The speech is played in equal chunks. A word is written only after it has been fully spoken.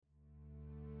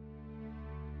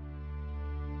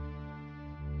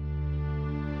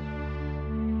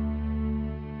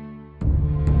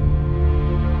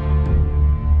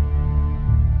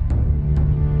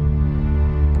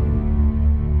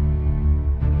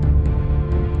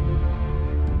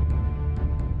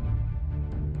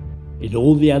In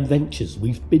all the adventures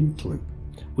we've been through,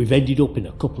 we've ended up in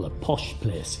a couple of posh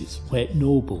places where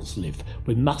nobles live,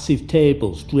 with massive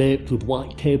tables draped with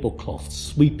white tablecloths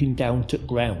sweeping down to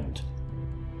ground.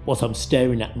 What I'm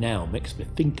staring at now makes me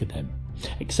think of them,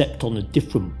 except on a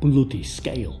different bloody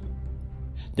scale.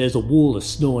 There's a wall of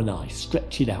snow and ice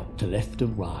stretching out to left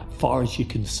and right, far as you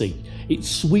can see. It's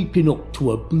sweeping up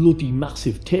to a bloody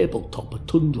massive tabletop of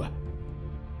tundra.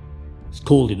 It's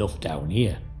cold enough down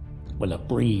here. When I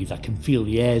breathe, I can feel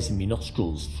the airs in my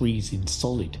nostrils freezing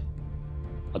solid.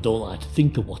 I don't like to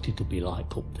think of what it'll be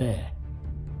like up there.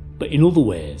 But in other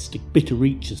ways, the Bitter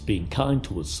Reach has been kind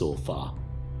to us so far.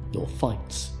 No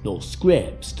fights, no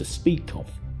scrapes to speak of.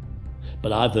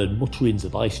 But I've heard mutterings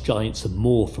of ice giants and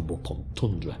more from up on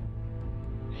tundra.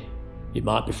 It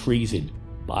might be freezing,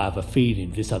 but I have a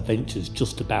feeling this adventure's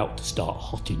just about to start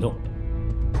hotting up.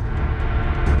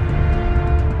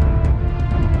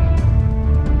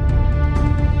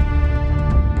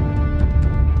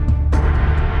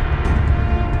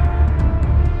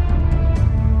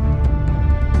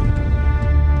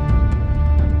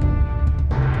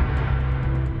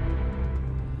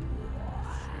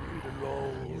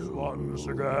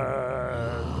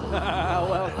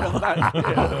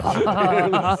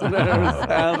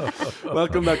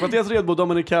 Welcome back. Mattias Redbo,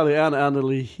 Dominic Kelly, and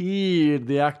Anneli here,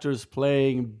 the actors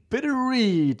playing Bitter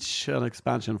Reach, an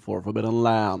expansion for Forbidden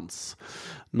Lands.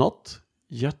 Not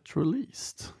yet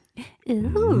released.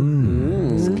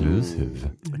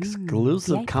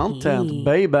 Exclusive content,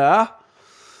 baby.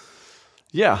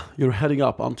 Yeah, you're heading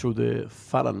up onto the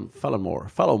Fallowmore.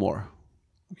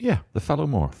 Yeah, the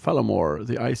Fallowmore,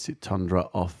 the icy tundra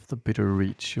of the Bitter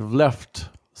Reach. You've left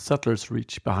Settler's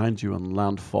Reach behind you on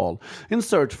landfall in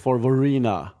search for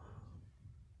Vorina.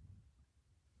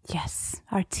 Yes,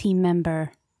 our team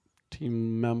member.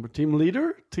 Team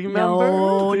leader?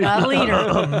 No, not leader.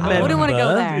 I wouldn't want to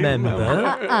go there.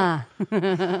 Member.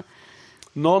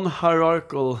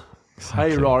 Non-hierarchical.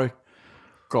 Exactly.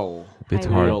 Hierarchical. A bit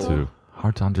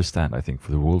hard to understand, I think,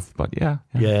 for the wolf, but yeah.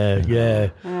 Yeah.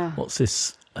 What's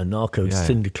this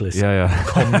anarcho-syndicalist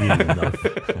commune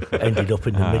I've ended up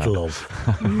in the middle of?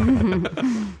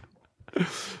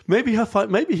 Maybe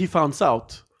he finds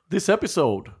out this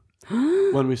episode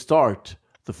when we start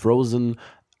the Frozen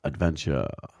adventure.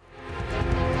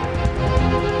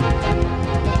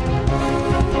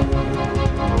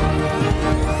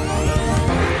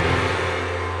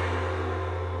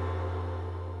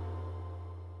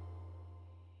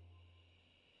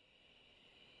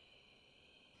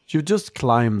 You've just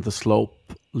climbed the slope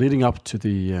leading up to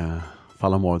the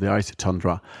Fallowmore, the icy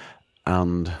tundra.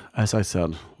 And as I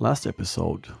said last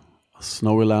episode, a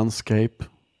snowy landscape,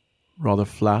 rather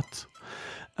flat.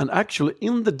 And actually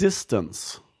in the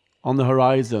distance, on the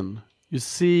horizon, you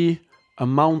see a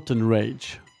mountain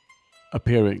range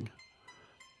appearing.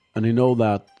 And you know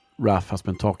that Raph has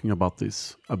been talking about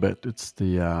this a bit. It's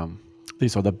these are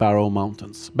the Barren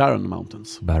Mountains, yes. The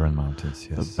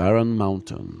Barren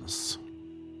Mountains.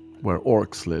 Where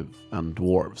orcs live and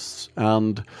dwarves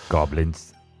and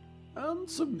goblins. And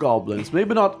some goblins.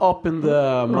 Maybe not up in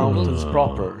the mountains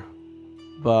proper.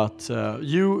 But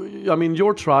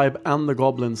your tribe and the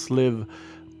goblins live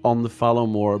on the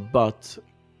Fallowmore, but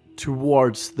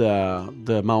towards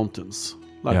the mountains.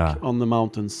 On the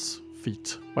mountain's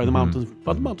feet. By the mountain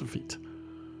feet.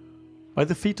 By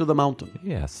the feet of the mountain.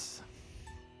 Yes.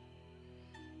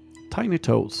 Tiny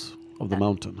toes of the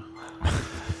mountain.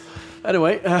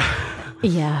 Anyway.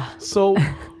 Yeah. So,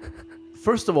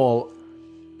 first of all,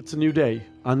 it's a new day.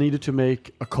 I needed to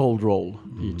make a cold roll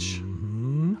each.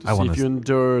 To see if you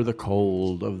endure the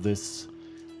cold of this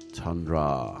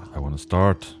tundra. I want to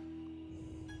start.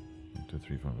 1, 2,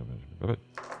 3, 4, 5.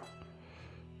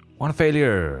 One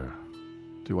failure.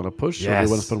 Do you want to push? Yes. Or do you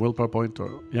want to spend willpower point?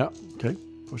 Yeah, okay.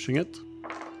 Pushing it.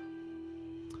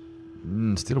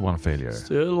 Still one failure.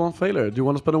 Still one failure. Do you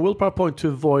want to spend a willpower point to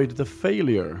avoid the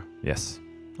failure? Yes.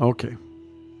 Okay.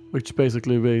 Which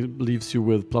basically leaves you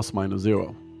with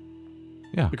 ±0.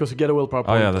 Yeah. Because you get a willpower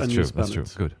point. Oh yeah, that's and true. You spend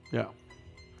That's true. Good. Yeah.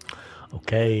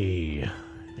 Okay.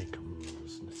 Here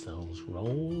comes Nacel's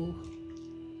roll.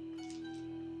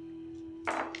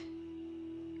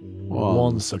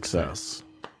 One success.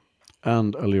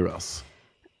 And Alira's.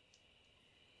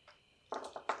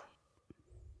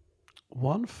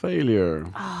 One failure.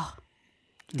 Oh.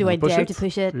 Do I dare to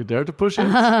push it? Do you dare to push it?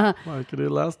 Like you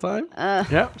did last time?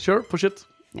 Yeah, sure. Push it.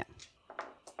 Yeah.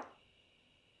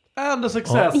 And a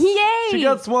success. Yay! She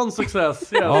gets one success.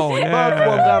 Yes. Oh, yeah. About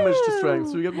 1 damage to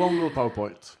strength. So you get 1 willpower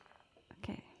point.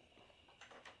 Okay.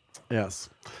 Yes.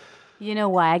 You know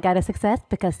why I got a success?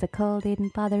 Because the cold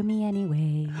didn't bother me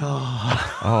anyway.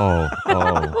 Oh.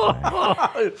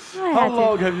 How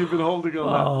long have you been holding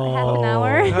on that? Half an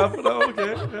hour. Half an hour,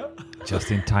 okay. Yeah. Just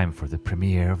in time for the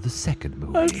premiere of the second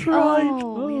movie. That's right.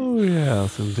 Oh,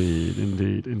 Yes,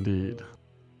 indeed.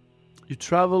 You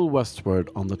travel westward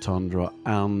on the tundra,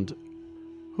 and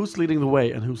who's leading the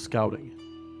way and who's scouting?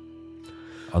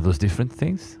 Are those different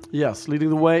things? Yes, leading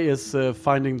the way is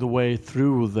finding the way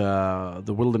through the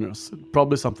wilderness.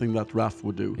 Probably something that Raph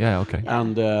would do. Yeah, okay.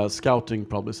 And scouting,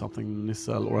 probably something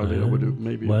Nissel or Alea would do.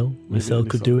 Maybe. Well, Nissel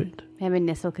could do it. I mean,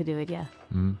 Nissel could do it, yeah.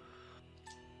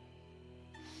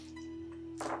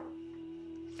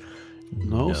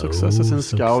 No successes in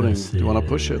scouting. Do you want to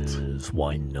push it? successes.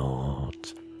 Why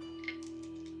not?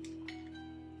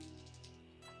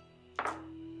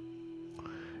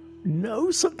 No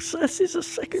successes a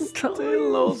second time.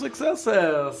 Still no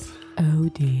successes. Oh,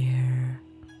 dear.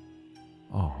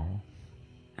 Oh.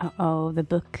 Uh-oh, the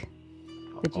book.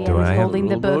 The Do GM I is have holding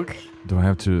the rule book. book? Do I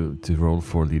have to roll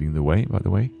for leading the way, by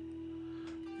the way?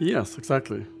 Yes,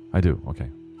 exactly. I do, okay.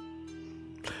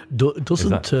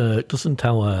 Doesn't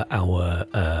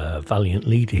our valiant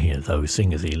leader here, though,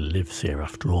 seeing as he lives here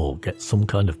after all, get some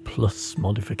kind of plus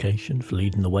modification for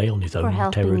leading the way on his For own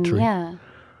helping, territory? yeah.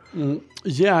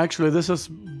 Yeah, actually, this is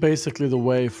basically the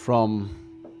way from...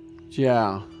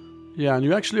 Yeah, and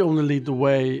you actually only lead the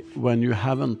way when you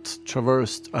haven't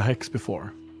traversed a hex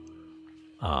before.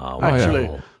 Actually.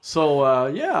 Well, So,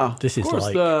 yeah. this of is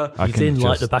course like I he's can in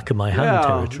like just- the back of my hand yeah,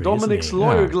 territory. Dominic's isn't he?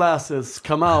 lawyer Yeah. glasses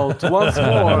come out once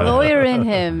more. Lawyer in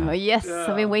him. Yes,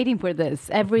 I've been waiting for this.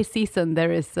 Every season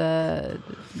there is a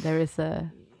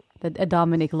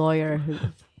Dominic lawyer who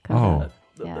comes out.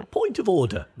 Yeah. A point of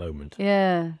order moment.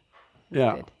 Yeah.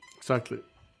 Yeah, Good. exactly.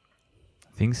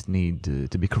 Things need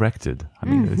to be corrected. I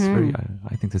mean, it's very.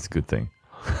 I think that's a good thing.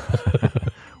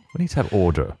 We need to have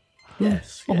order.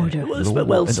 Yes. Order.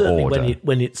 Well, And certainly order.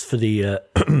 when it's for the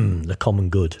the common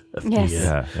good of Yes.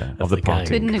 Of the gang. party.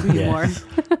 Couldn't agree more.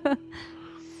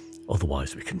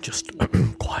 Otherwise, we can just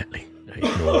quietly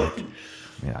ignore it.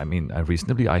 Yeah, I mean,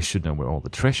 I should know where all the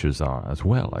treasures are as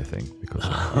well. I think because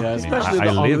Yeah, especially I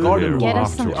the live unguarded here Get us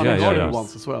ones. some after. treasure. Unguarded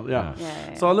ones as well, yeah.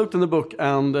 Yeah. So I looked in the book,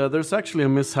 and there's actually a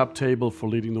mishap table for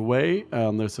leading the way,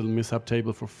 and there's a mishap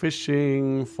table for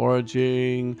fishing,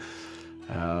 foraging,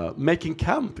 making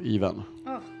camp even.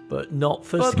 But not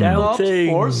for But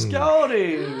scouting. not for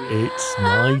scouting! It's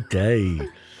my day.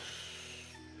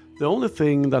 The only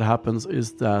thing that happens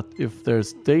is that if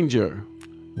there's danger,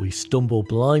 We stumble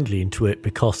blindly into it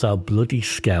because our bloody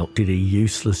scout did a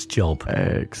useless job.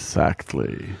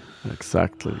 Exactly.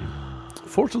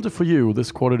 Fortunately for you,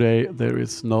 this quarter day there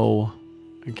is no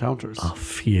encounters. A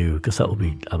few, because that would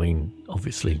be, I mean,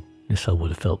 obviously, Nissel would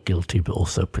have felt guilty, but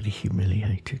also pretty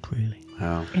humiliated, really.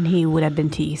 Yeah. And he would have been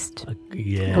teased.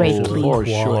 Yeah, Greatly. For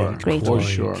sure. Greatly. For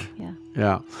sure. Yeah.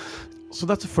 Yeah. So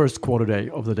that's the first quarter day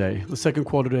of the day. The second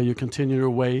quarter day, you continue your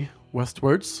way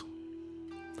westwards.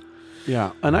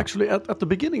 Yeah. And actually, at the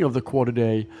beginning of the quarter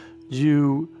day,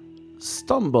 you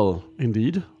stumble,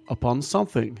 indeed, upon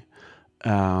something.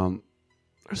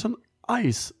 There's an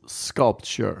ice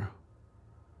sculpture.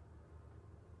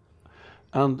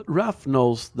 And Raph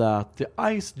knows that the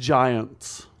ice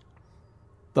giants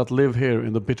that live here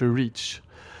in the Bitter Reach,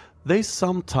 they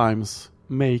sometimes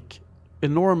make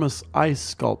enormous ice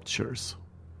sculptures.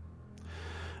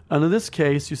 And in this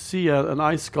case, you see an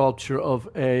ice sculpture of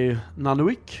a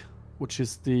Nanook, which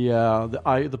is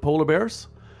the polar bears,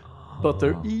 but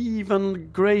they're even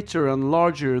greater and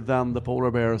larger than the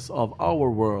polar bears of our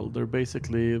world. They're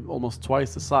basically almost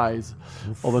twice the size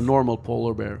of a normal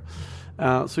polar bear.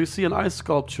 So you see an ice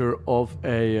sculpture of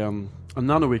a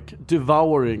Nanook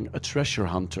devouring a treasure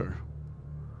hunter,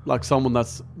 like someone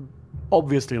that's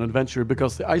obviously an adventurer,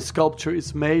 because the ice sculpture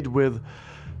is made with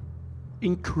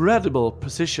incredible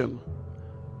precision.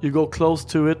 You go close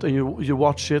to it and you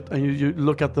watch it and you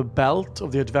look at the belt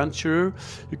of the adventurer.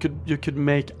 You could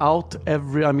make out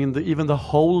even the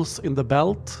holes in the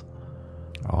belt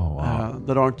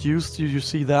that aren't used. You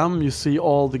see them. You see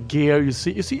all the gear. You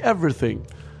see everything,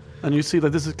 and you see that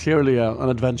this is clearly an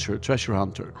adventurer, treasure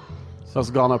hunter. So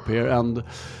has gone up here and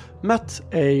met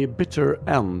a bitter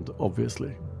end,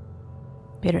 obviously.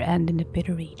 Bitter end in the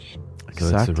bitter reach.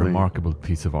 So it's a remarkable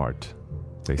piece of art.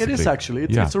 Basically. It is actually.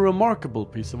 It's a remarkable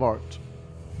piece of art.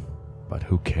 But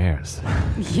who cares?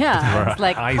 Yeah, it's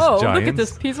like, ice look at giants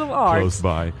this piece of art. Close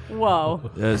by. Wow.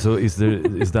 So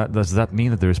does that mean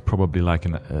that there is probably like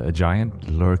a giant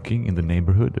lurking in the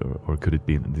neighborhood, or could it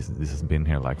be that this has been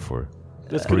here like for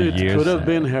This years? could have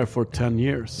been here for 10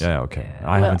 years. Yeah, okay.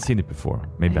 I haven't seen it before.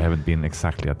 Maybe I haven't been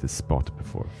exactly at this spot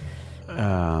before.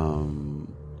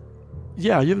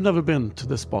 Yeah, you've never been to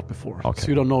this spot before, Okay. so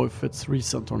you don't know if it's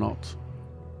recent or not.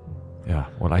 Yeah.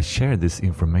 Well, I share this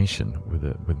information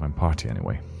with my party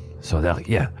anyway. So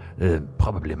they're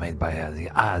probably made by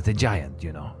the giant,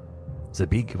 you know, the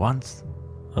big ones.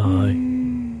 Aye.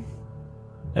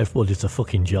 Everybody's a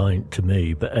fucking giant to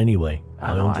me, but anyway,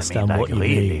 I understand what you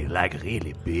mean. like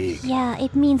really big. Yeah,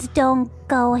 it means don't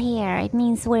go here. It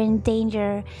means we're in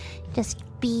danger just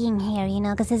being here, you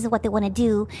know, because this is what they want to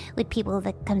do with people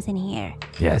that comes in here.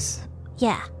 Yes.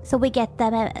 Yeah, so we get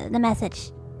the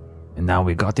message. And now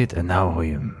we got it, and now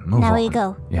we move Now on. we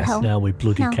go. Yes. Oh, Now we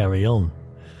bloody No. carry on.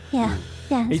 yeah,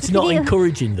 yeah. It's what not we do.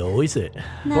 encouraging though, is it?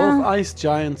 No. Both ice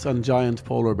giants and giant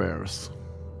polar bears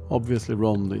obviously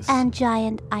roam these. And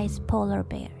giant ice polar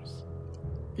bears.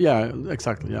 Yeah,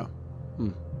 exactly, yeah.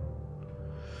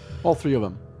 All three of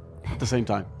them at the same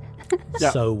time. Yeah,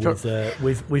 So sure.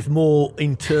 with more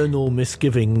internal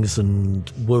misgivings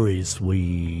and worries,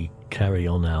 we carry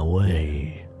on our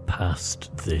way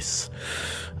past this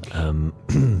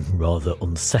rather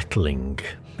unsettling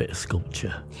bit of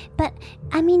sculpture. But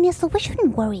I mean, so we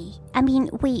shouldn't worry. I mean,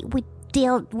 we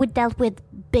dealt with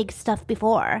big stuff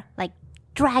before, like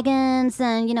dragons,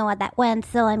 and you know what that went.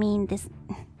 So I mean, we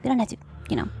don't have to,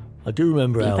 you know. I do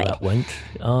remember how afraid. that went.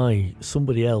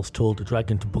 Somebody else told the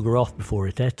dragon to bugger off before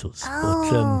it ate us.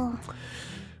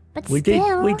 But We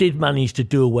still, did manage to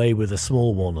do away with a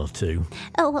small one or two.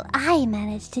 Oh well, I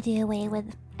managed to do away with.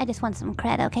 I just want some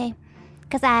credit, okay?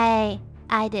 Because I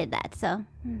did that. So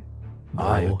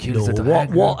You killed the no.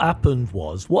 dragon. What happened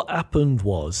was Tell that me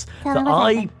what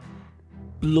I happened.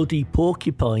 bloody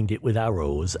porcupined it with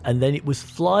arrows, and then it was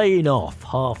flying off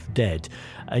half dead,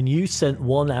 and you sent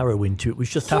one arrow into it,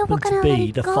 which just You were happened to gonna let be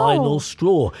it the go. final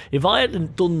straw. If I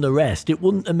hadn't done the rest, it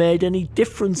wouldn't have made any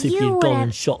difference if You you'd were gone like-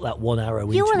 and shot that one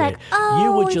arrow you into were like, it. "Oh,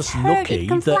 You were it's just hurt, lucky it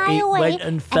can that fly it away." went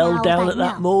and I fell was down like, at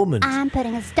that "No, moment. I'm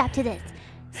putting a stop to this.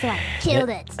 So I killed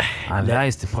it. I'm very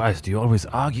surprised. Do you always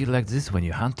argue like this when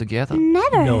you hunt together?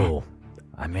 Never. No.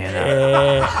 I mean,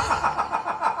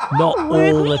 Not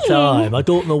all the time. I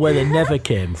don't know where they never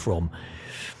came from.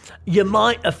 You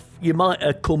might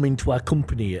have come into our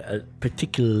company at a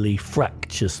particularly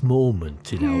fractious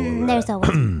moment in our There's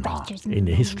always fractures in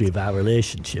the history of our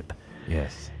relationship.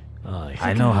 yes. Aye,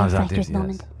 I know how that fractures is. Yes.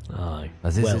 moment. aye.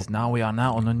 But Well, we are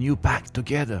now on a new pact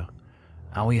together,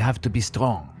 and we have to be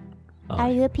strong.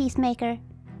 Are you a peacemaker?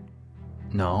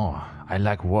 No, I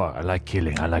like war. I like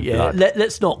killing. I like yeah. blood.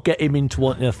 Let's not get him into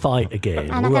wanting to fight again.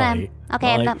 I'm not gonna- right?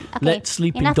 okay, I'm right? not- okay. Let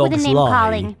sleeping Enough with the dogs name lie.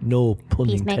 calling, No pun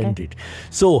peacemaker. intended.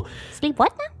 So, Sleep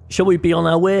what now? shall we be on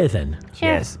our way then? Sure.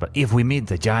 Yes, but if we meet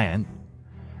the giant,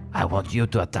 I want you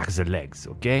to attack the legs,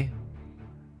 okay?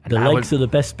 And The I legs will, are the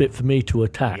best bit for me to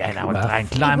attack. yeah, and I will Raph. try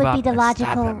and climb would up be the and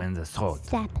stab logical him in the throat.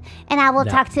 Step. And I will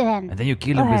No. talk to him. And then you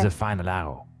kill him Or with her. a final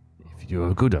arrow. If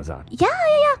you're good at that. Yeah.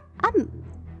 I'm,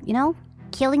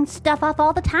 killing stuff off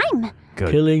all the time.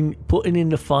 Good. Putting in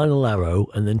the final arrow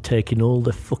and then taking all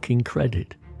the fucking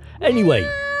credit. Anyway,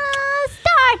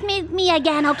 Start with me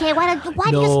again, okay? Why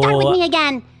do you start with No, me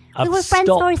again? We were friends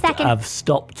for a second. I've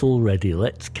stopped already.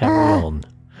 Let's carry on.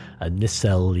 And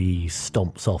Nissel, he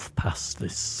stomps off past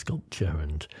this sculpture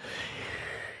and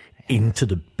into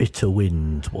the bitter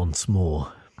wind once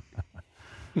more.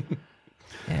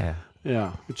 Yeah.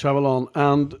 Yeah, we travel on,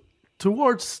 and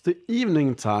towards the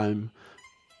evening time,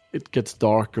 it gets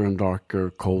darker and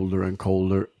darker, colder and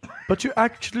colder. But you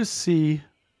actually see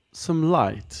some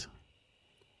light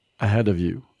ahead of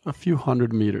you, a few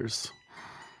hundred meters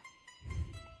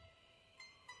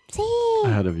See?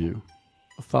 ahead of you,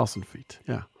 1,000 feet.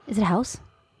 Yeah, Is it a house?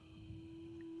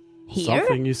 Here?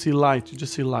 something. You see light. You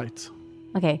just see light.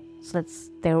 Okay, so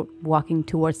they're walking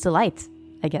towards the light,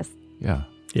 I guess. Yeah.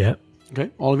 Yeah, Okay,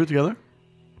 all of you together.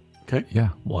 Okay, Yeah.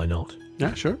 why not?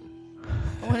 yeah, sure.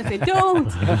 I want to say, don't!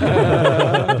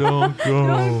 Don't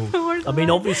go. I mean,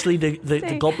 obviously,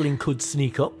 the goblin could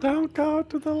sneak up. Don't go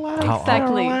to the light.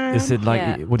 Exactly. Is it like?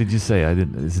 Yeah. What did you say? I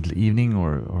didn't. Is it evening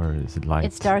or is it light?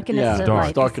 It's dark and Yeah, it's dark.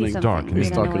 light. Darkening. You see Dark. something. It's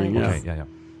We don't know darkening, what it yeah. is. Okay.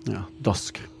 Yeah. Yeah,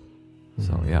 dusk.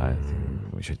 So yeah.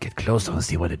 We should get closer and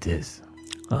see what it is.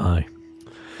 Aye.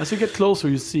 As you get closer,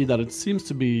 you see that it seems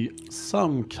to be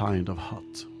some kind of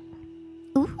hut.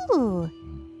 Ooh.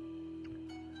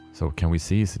 So can we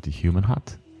see? Is it a human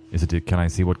hut? Is it? Can I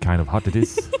see what kind of hut it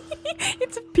is?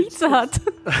 It's a Pizza Hut.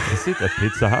 Is it a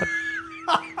Pizza Hut?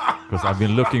 Because I've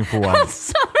been looking for one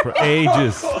for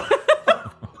ages.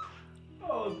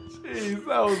 Jeez,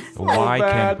 that was Why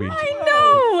can't we?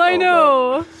 I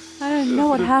know. I don't know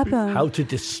what happened. How to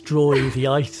destroy the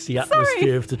icy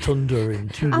atmosphere of the tundra in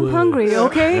 2 I'm words. hungry,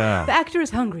 okay? Yeah. The actor is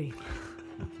hungry.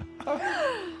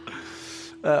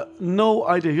 No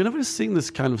idea. You've never seen this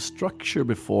kind of structure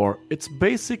before. It's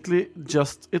basically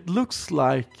just, it looks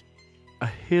like a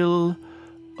hill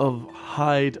of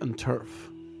hide and turf.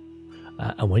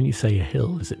 And when you say a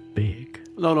hill, is it big?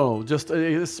 No, just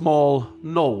a small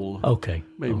knoll. Okay.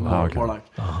 Maybe more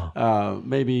like.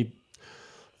 Maybe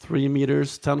 3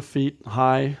 meters, 10 feet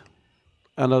high,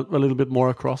 and a little bit more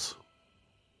across.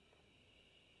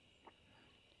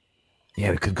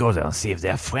 Yeah, we could go there and see if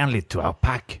they're friendly to our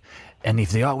pack. And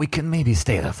if they are, we can maybe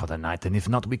stay there for the night. And if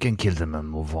not, we can kill them and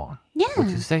move on. Yeah. What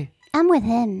do you say? I'm with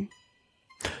him.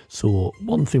 So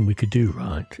one thing we could do,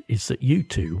 right, is that you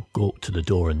two go up to the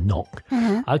door and knock.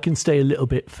 I can stay a little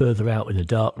bit further out in the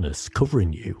darkness,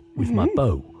 covering you with my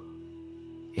bow.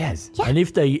 Yes. Yeah. And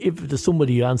if there's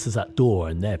somebody who answers that door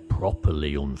and they're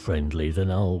properly unfriendly, then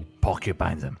I'll...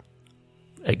 Porcupine them.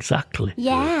 Exactly.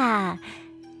 Yeah.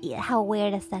 How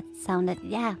weird does that sound?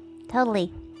 Yeah,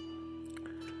 totally.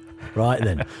 Right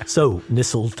then. So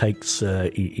Nissel takes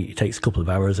he takes a couple of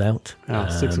arrows out.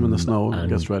 Sticks them in the snow and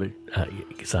gets ready.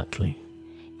 Exactly.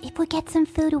 If we get some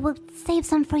food, we'll save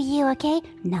some for you, okay?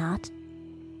 Not.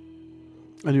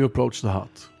 And you approach the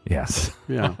hut. Yes.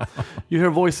 Yeah. You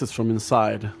hear voices from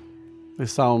inside. They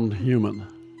sound human.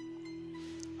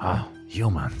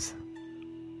 Humans.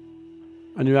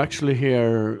 And you actually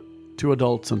hear 2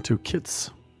 adults and 2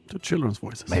 kids. 2 children's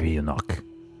voices. Maybe you knock.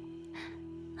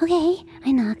 Okay,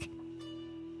 I knock.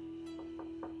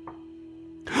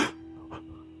 I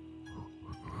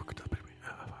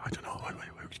don't know.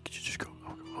 Wait, could you just go?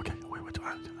 Okay, wait.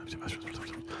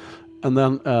 And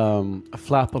then a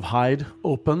flap of hide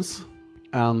opens,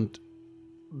 and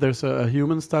there's a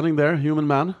human standing there, human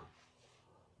man.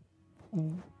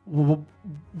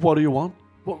 What do you want?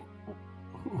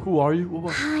 Who are you?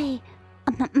 Hi.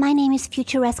 My name is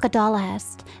Futuresca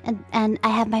Dollhurst, and I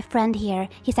have my friend here.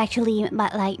 He's actually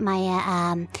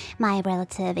my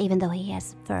relative, even though he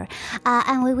has fur.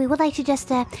 And we would like to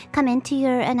just come into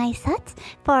your nice hut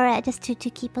for just to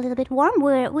keep a little bit warm.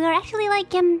 We're actually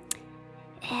like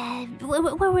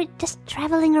we're just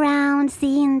traveling around,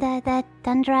 seeing the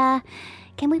tundra.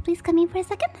 Can we please come in for a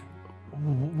second?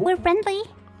 We're friendly.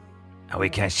 And we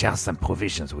can share some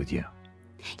provisions with you.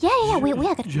 Yeah. We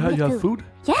have You have food?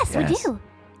 Yes, we do.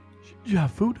 You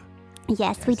have food?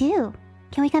 Yes, we do.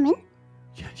 Can we come in?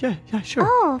 Yeah, sure.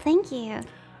 Oh, thank you.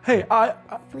 Hey,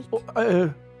 Sweet.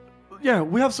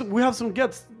 we have some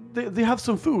guests. They have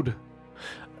some food.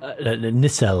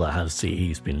 Nissel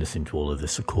he's been listening to all of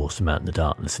this, of course, from out in the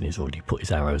darkness, and he's already put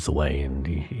his arrows away, and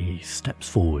he steps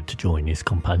forward to join his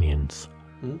companions.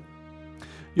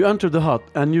 You enter the hut,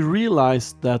 and you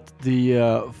realize that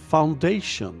the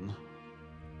foundation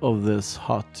of this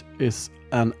hut is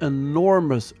an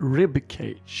enormous rib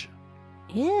cage,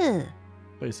 Ew.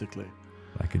 basically.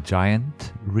 Like a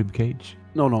giant rib cage?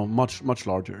 No, much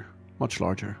larger.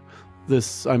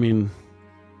 This, I mean,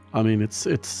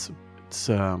 it's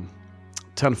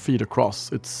 10 feet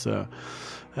across. It's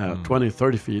 20,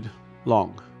 30 feet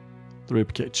long, the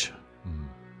rib cage.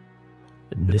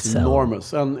 It's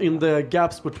enormous. And in the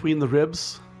gaps between the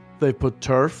ribs, they put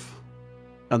turf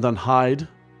and then hide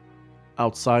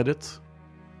outside it.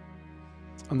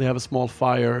 And they have a small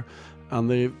fire, and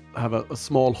they have a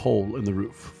small hole in the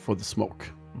roof for the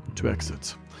smoke to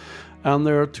exit. And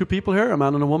there are 2 people here, a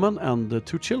man and a woman, and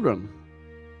 2 children.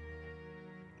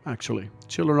 Actually,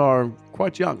 children are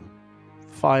quite young,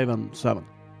 5 and 7.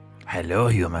 Hello,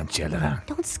 human children.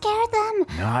 Don't scare them.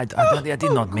 No, I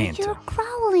did not mean You're to.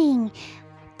 growling.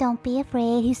 Don't be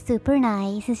afraid. He's super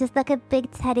nice. He's just like a big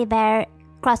teddy bear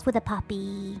crossed with a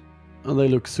puppy. And they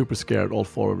look super scared, all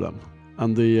 4 of them.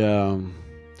 And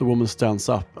the woman stands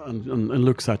up and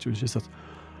looks at you, and she says,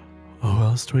 "Oh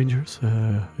well, strangers,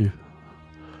 you're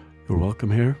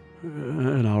welcome here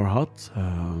in our hut.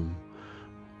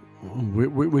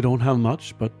 We don't have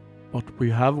much, but what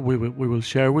we have, we will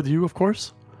share with you, of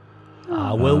course."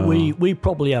 We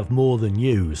probably have more than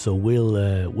you, so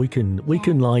we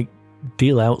can like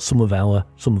deal out some of our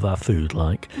food,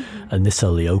 like. And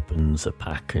Nissel opens a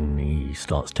pack and he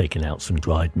starts taking out some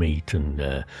dried meat, and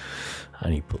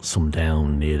he puts some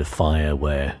down near the fire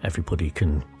where everybody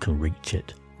can reach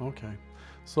it. Okay.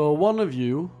 So one of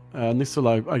you, Nissel,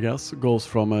 I guess, goes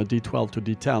from a D12 to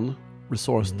D10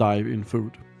 resource dive in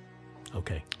food.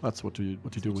 Okay. That's what you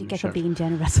do when You you get share. for being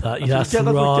generous. That's That's what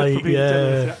you get right. for being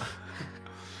Yeah.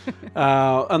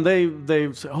 generous, and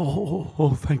they say,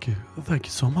 oh, thank you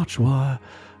so much. Well,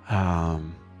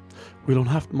 we don't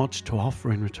have much to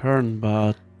offer in return,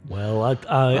 but Well,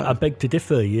 I beg to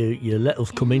differ. You let us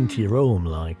come into your home,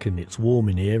 like, and it's warm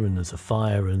in here, and there's a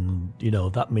fire, and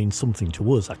that means something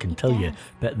to us. I can tell you,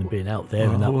 better than being out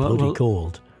there in that bloody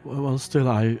cold. Well, still,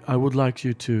 I would like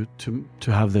you to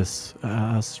have this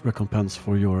as recompense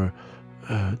for your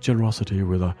generosity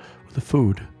with the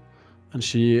food. And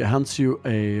she hands you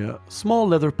a small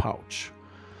leather pouch.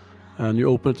 And you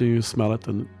open it and you smell it,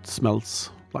 and it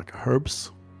smells like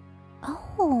herbs.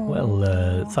 Oh.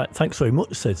 Well, thanks very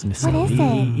much, says Nissan. What is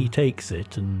it? He takes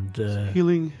it and...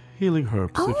 Healing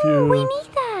herbs. Oh, If you we need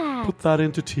that. put that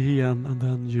into tea and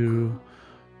then you'll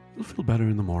feel better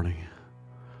in the morning.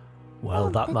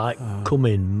 Well, that that's- might come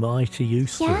in mighty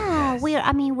useful. Yeah,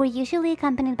 we're usually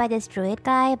accompanied by this druid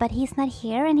guy, but he's not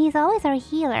here, and he's always our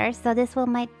healer. So this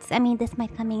might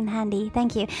come in handy.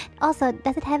 Thank you. Also,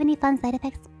 does it have any fun side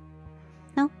effects?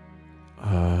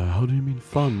 How do you mean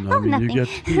fun? I Oh, mean, nothing. you get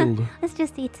healed. Let's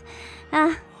just eat.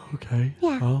 Okay.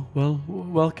 Yeah. Well,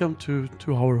 welcome to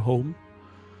our home.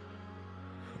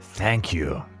 Thank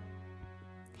you.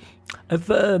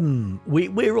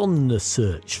 We're on the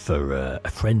search for a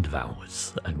friend of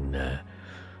ours, and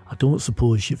I don't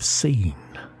suppose you've seen.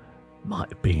 Might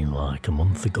have been like a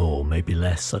month ago, maybe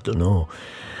less. I don't know.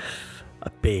 A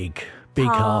big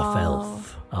half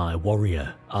elf,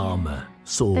 warrior, armor,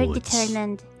 swords, Very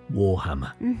determined.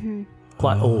 warhammer. Mm-hmm.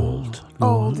 Quite old.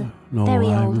 Old. No, Very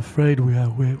I'm old. afraid we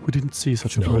didn't see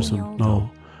such a No. person. Very old.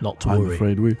 No, Not to I'm worry.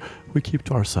 afraid we keep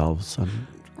to ourselves. And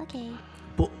Okay.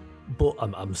 But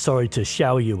I'm sorry to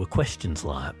shower you with questions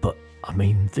like, but I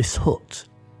mean this hut.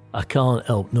 I can't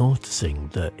help noticing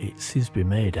that it seems to be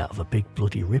made out of a big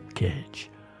bloody rib cage.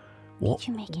 What?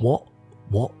 you make it?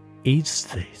 What is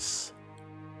this?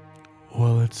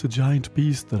 well, it's a giant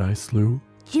beast that I slew.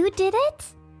 You did it?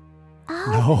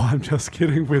 Oh, No, I'm just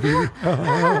kidding with you.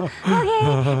 okay.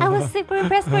 I was super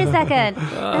impressed for a second.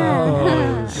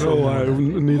 No,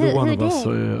 neither Who- one who of us did?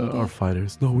 Who are did?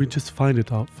 fighters. No, we just found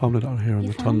it out here in You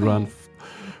the found tundra. And it.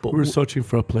 But we were searching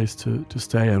for a place to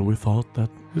stay, and we thought that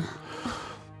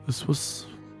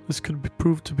this could be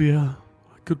proved to be a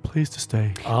good place to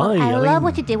stay. I love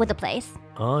what you did with the place.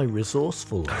 Aye,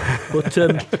 resourceful.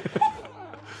 But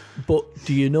but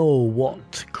do you know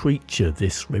what creature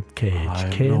this ribcage I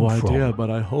have came no from? idea, but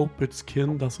I hope its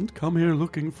kin doesn't come here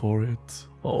looking for it.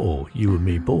 Oh, you and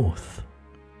me both.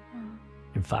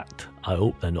 In fact, I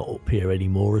hope they're not up here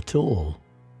anymore at all.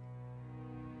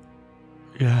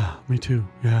 Yeah, me too.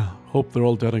 Yeah, hope they're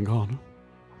all dead and gone.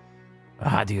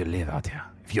 How do you live out here?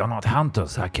 If you're not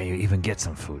hunters, how can you even get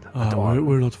some food at all?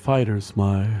 We're not fighters.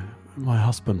 My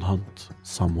husband hunt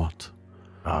somewhat,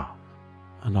 Ah,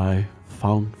 and I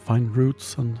find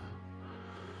roots and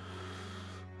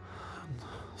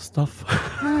stuff.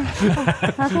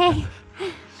 Okay.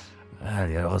 well,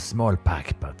 you're a small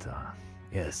pack, but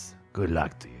yes, good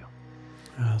luck to you.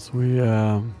 Yes,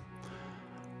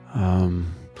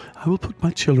 I will put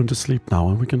my children to sleep now,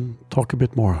 and we can talk a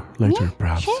bit more later, Yeah,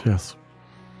 perhaps. sure. Yes.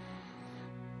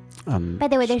 And By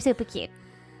the way, they're super cute.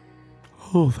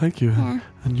 oh, thank you. Yeah.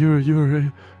 And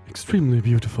you're extremely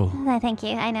beautiful. No, thank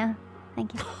you. I know.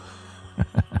 Thank you.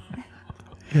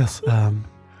 Yes.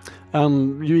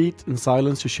 And you eat in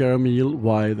silence. You share a meal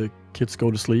while the kids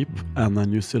go to sleep, and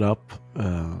then you sit up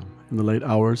in the late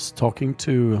hours talking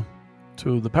to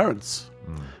the parents,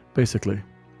 basically.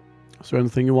 Is there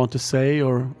anything you want to say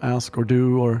or ask or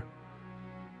do or?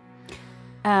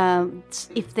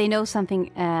 If they know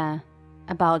something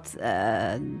about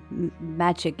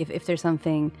magic, if there's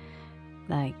something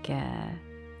like,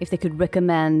 if they could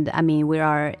recommend, I mean, we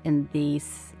are in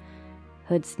these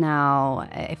hoods now,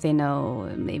 if they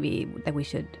know maybe that we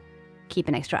should keep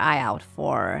an extra eye out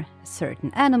for a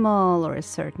certain animal or a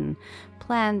certain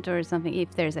plant or something,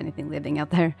 if there's anything living out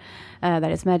there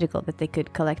that is magical that they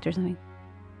could collect or something.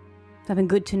 Something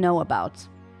good to know about.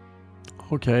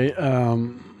 Okay.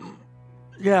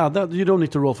 Yeah, that you don't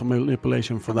need to roll for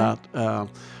manipulation for that.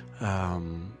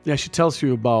 Yeah, she tells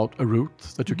you about a route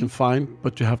that you can find,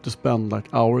 but you have to spend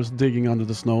like hours digging under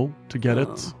the snow to get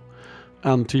it,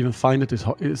 and to even find it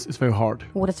is very hard.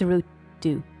 What does the root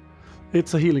do?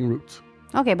 It's a healing route.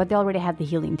 Okay, but they already have the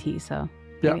healing tea, so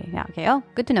Yeah. maybe- yeah. Okay. Oh,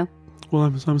 good to know. Well,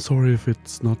 I'm sorry if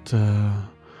it's not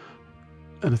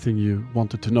anything you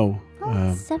wanted to know.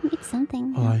 Oh, it's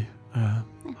something. Well,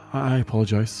 I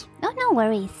apologize. Oh, no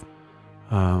worries.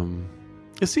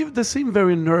 They seem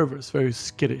very nervous, very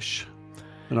skittish.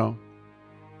 You know.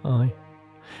 Aye.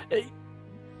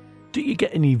 Do you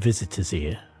get any visitors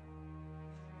here?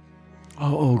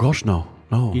 Oh gosh, no.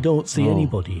 You don't see no.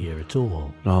 anybody here at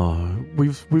all. No,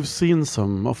 we've seen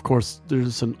some. Of course,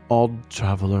 there's an odd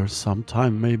traveler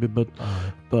sometime, maybe, but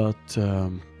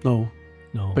no,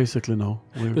 No. basically no.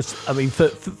 We're- Just, I mean,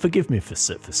 forgive me for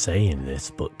saying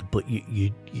this, but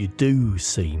you do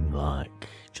seem like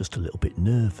just a little bit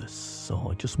nervous. So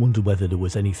I just wondered whether there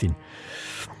was anything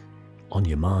on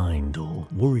your mind or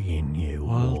worrying you,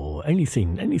 or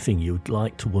anything you'd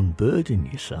like to unburden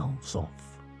yourselves of?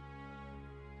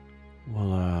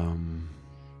 Well,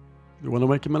 you want to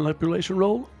make a manipulation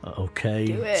roll? Okay,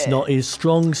 Do it's it. not his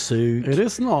strong suit. It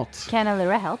is not. Can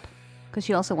Alira help? Because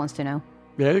she also wants to know.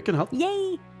 Yeah, you can help.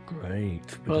 Yay! Great,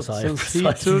 Well, because I have since he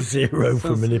precisely took- 0 for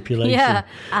since- manipulation. Yeah,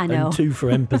 I know. And 2 for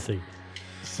empathy.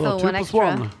 So 2 one plus extra.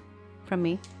 1. From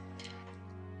me.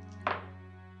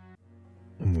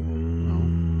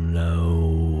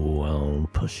 No, I'll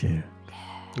push it.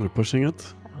 We're pushing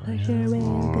it.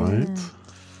 All right.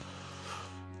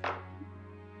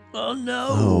 Oh no!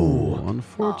 Oh,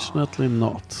 unfortunately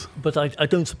not. But I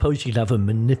don't suppose you'd have a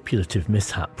manipulative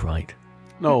mishap, right?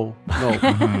 No.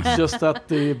 It's just that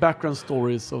the background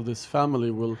stories of this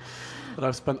family that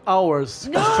I've spent hours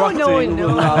constructing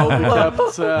will now be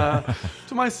kept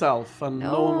to myself, and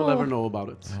no one will ever know about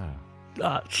it.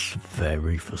 That's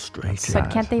very frustrating.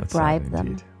 But can't they That's sad bribe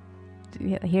them?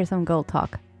 indeed. Here's some gold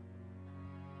talk.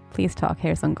 Please talk.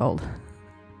 Here's some gold.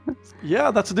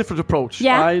 Yeah, that's a different approach.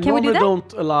 Yeah, I can we do normally that?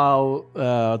 don't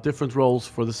allow different roles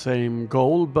for the same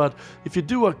goal, but if you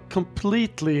do a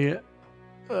completely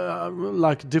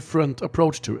different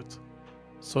approach to it.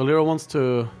 So Lyra wants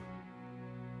to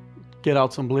get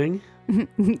out some bling.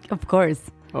 Of course.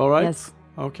 All right. Yes.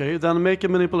 Okay, then make a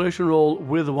manipulation roll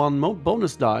with 1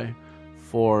 bonus die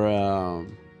for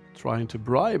trying to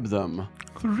bribe them.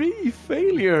 3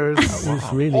 failures.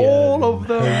 It's really All of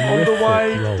them on the horrific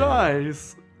white roll.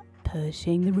 dice.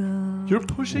 Pushing the road. You're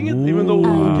pushing it, even though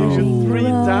it gives you 3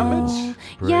 damage.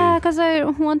 Yeah, because I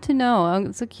want to know.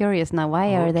 I'm so curious now.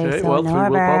 Why are they Okay, so well, 3 willpower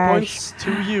nervous? points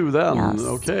to you then. Yes.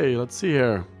 Okay, let's see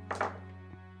here.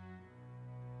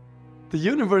 The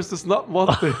universe does not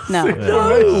want this No.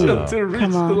 information No. to reach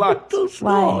Come on. the light. Does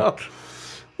Why? not.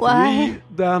 Why? 3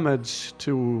 damage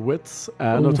to wits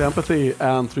and to empathy,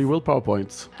 and 3 willpower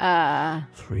points.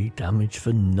 3 damage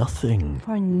for nothing.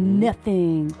 For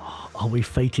nothing. Are we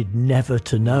fated never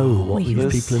to know what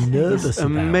these people are nervous this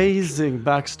about? amazing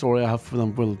backstory I have for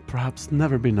them will perhaps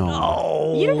never be known.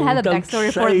 Oh, You don't have a don't backstory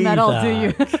for say metal, do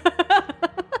you? that.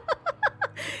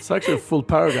 It's actually a full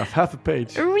paragraph, half a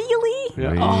page. Really?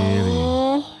 Yeah.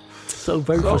 Really? So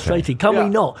very frustrating. Can Yeah. we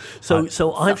not?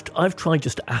 So I've tried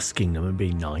just asking them and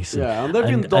being nice. Yeah, and they've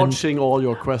been dodging all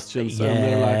your questions, and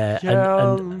they're like,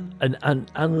 yeah, and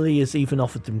Annalie has even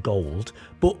offered them gold,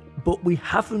 but we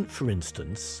haven't, for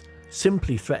instance,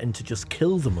 simply threatened to just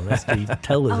kill them unless they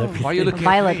tell us everything. Why are you looking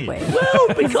Violet at me? way. Well,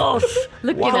 because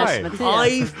Look Why? at us,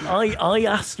 Matthias. I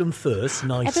asked them first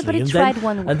nicely, Everybody and tried then,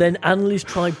 one way. and then Annalie's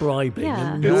tried bribing.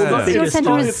 Yeah. And Yeah. you're not It's being your a center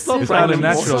smart- is it's not super bribing,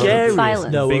 It's natural. scary.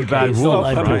 Silence. No, Big okay, bad it's wolf,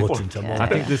 not right? important. I'm Yeah. I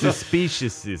okay. think this is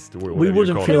speciesist. We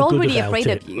wouldn't They're feel good already about afraid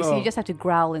it. of you, so you just have to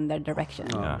growl in their direction.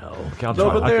 Yeah. No. Okay, I'll No,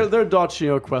 try. but I could- they're dodging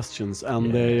your questions,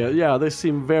 and they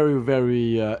seem very,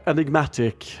 very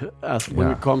enigmatic as when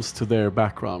Yeah. it comes to their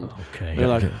background. Okay. They're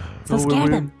like, So "Oh, scare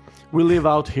them." We live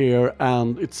out here,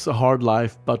 and it's a hard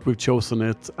life, but we've chosen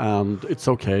it, and it's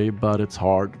okay, but it's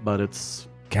hard, but it's."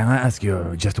 Can I ask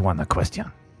you just one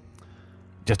question?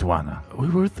 Just one. We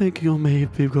were thinking of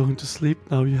maybe going to sleep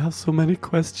now. You have so many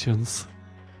questions.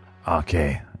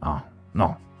 Okay. Oh,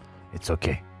 no. It's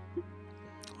okay.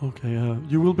 Okay,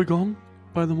 you will be gone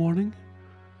by the morning.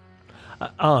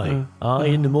 I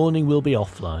in the morning will be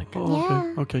off. Like, Oh, Yeah.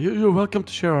 okay. Okay, you're welcome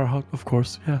to share our house, of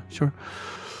course. Yeah, sure.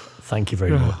 thank you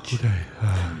very much. Okay.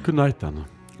 Good night then.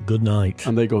 Good night.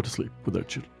 And they go to sleep with their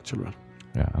children.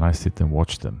 Yeah, and I sit and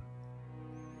watch them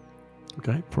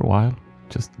Okay. for a while,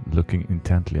 just looking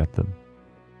intently at them.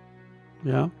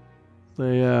 Yeah.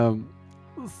 They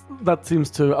that seems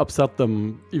to upset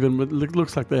them. Even when it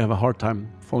looks like they have a hard time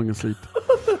falling asleep.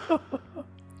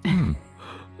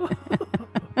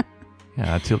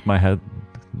 Yeah, I tilt my head,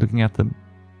 looking at them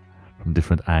from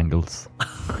different angles.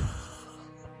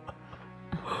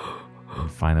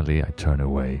 And finally, I turn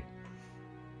away.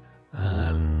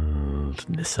 And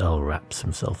Nissel wraps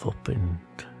himself up in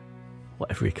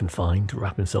whatever he can find to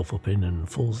wrap himself up in and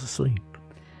falls asleep.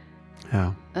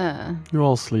 Yeah. Uh, You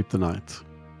all sleep the night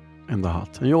in the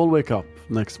hut, and you all wake up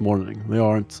next morning. They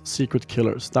aren't secret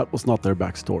killers. That was not their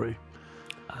backstory.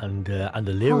 And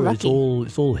Alira is lucky.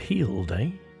 it's all healed,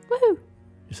 eh? woohoo!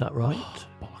 Is that right?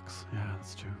 Bollocks. Yeah,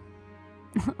 that's true.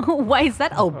 Why is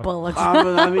that? Oh, bollocks.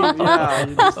 I mean, yeah,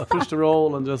 you just push the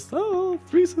roll and just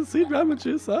 3 succeed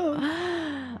damages.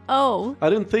 Oh, I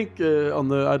didn't think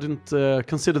I didn't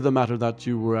consider the matter that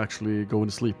you were actually going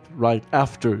to sleep right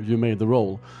after you made the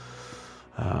roll.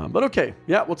 But okay,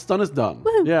 yeah, what's done is done.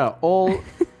 Yeah, all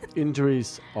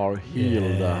injuries are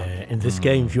healed. In this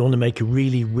game, if you want to make a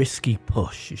really risky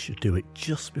push, you should do it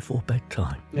just before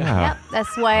bedtime. Yep,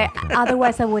 that's why.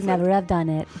 Otherwise, I would never have done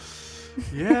it.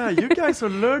 Yeah, you guys are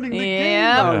learning the game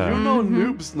now. You're no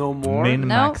noobs no more.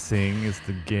 Min-maxing is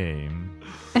the game.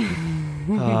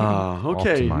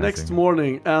 Okay, Optimizing. next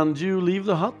morning. And you leave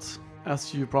the hut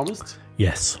as you promised?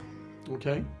 Yes.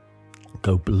 Okay.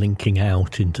 Go blinking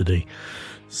out into the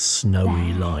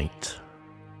snowy light.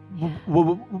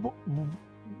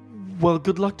 Well,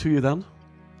 good luck to you then,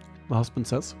 the husband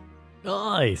says.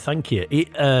 Aye, thank you.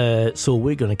 So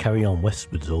we're going to carry on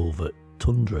westwards over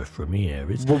Tundra from here,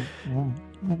 is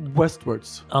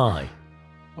Westwards. Aye.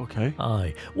 Okay.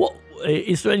 Aye. What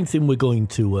is there anything we're going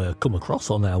to come across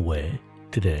on our way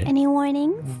today? Any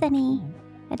warnings? Any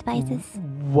advices?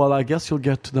 Well, I guess you'll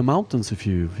get to the mountains if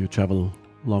you travel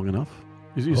long enough.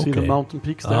 You see the Okay. mountain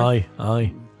peaks there?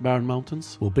 Aye. Barren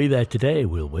mountains? We'll be there today,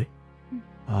 will we?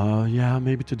 Yeah,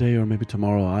 maybe today or maybe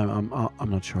tomorrow. I'm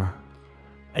not sure.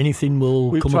 Anything we'll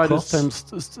We've come tried across?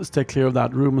 to stay clear of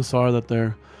that. Rumors are that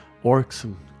they're orcs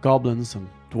and goblins and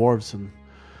dwarves and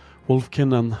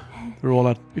wolfkin, and they're all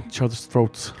at each other's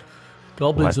throats.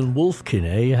 Goblins and wolfkin,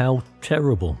 eh? How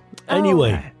terrible.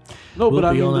 Anyway, No, We'll but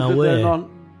I be mean, on our they're way. not.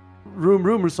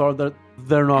 Rumors are that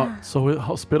they're not so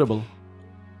hospitable.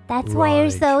 That's why you're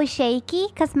Right. so shaky?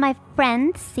 Because my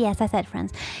friends, yes, I said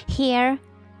friends, here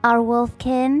are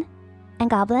Wolfkin and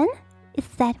Goblin? Is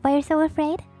that why you're so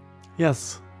afraid?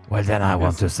 Yes. Well, then I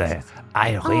want to say,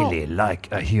 I really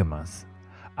like humans.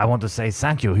 I want to say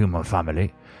thank you, human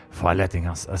family, for letting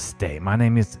us stay. My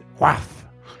name is Waf.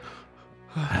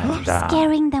 And,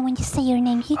 Scaring them when you say your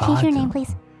name. Can you change I your name, don't-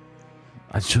 please?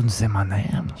 I shouldn't say my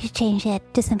name. You change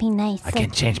it to something nice. I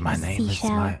can't change my name.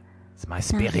 Seashell. It's my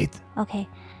spirit. Okay.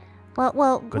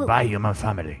 Well, Goodbye, human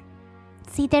family.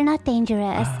 see, they're not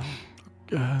dangerous.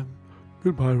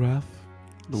 Goodbye, Raph.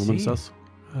 The woman See? says.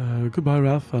 Goodbye,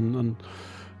 Raph, and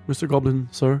Mr. Goblin,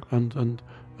 sir, and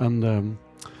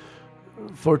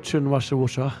Fortune Washa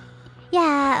Washa.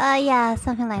 Yeah,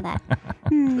 something like that.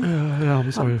 Yeah,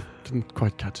 I'm sorry, didn't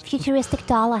quite catch it. Futuristic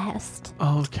Dollahest.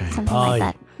 Okay. Something like aye.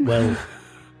 that. Well,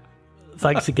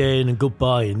 thanks again and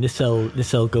goodbye. And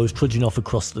Nissel goes trudging off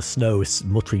across the snow,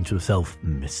 muttering to himself,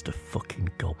 Mr. fucking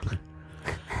Goblin.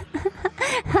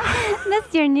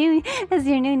 That's your new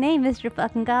name, Mr.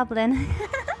 Fucking Goblin.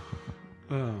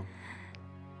 Oh.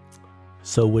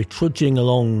 So we're trudging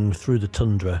along through the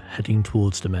tundra, heading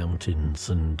towards the mountains,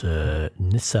 and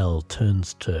Nissel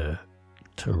turns to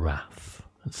Raph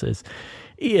and says,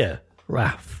 "Here,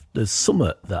 Raph, there's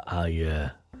something that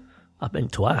I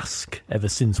meant to ask ever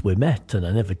since we met, and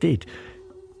I never did.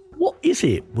 What is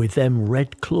it with them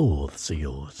red clothes of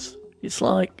yours? It's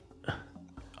like,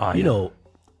 you know,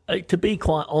 to be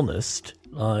quite honest,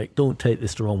 like, don't take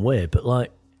this the wrong way, but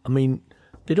like, I mean,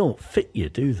 they don't fit you,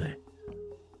 do they?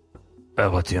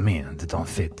 What do you mean? They don't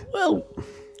fit. Well,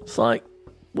 it's like,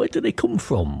 where do they come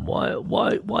from?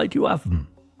 Why do you have them?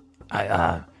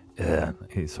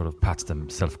 He sort of pats them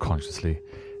self-consciously.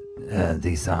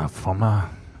 These are from a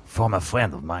former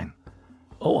friend of mine.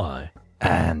 Oh, aye.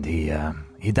 And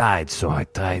he died, so I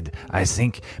tried. I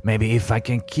think maybe if I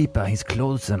can keep his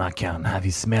clothes and I can have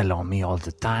his smell on me all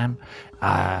the time,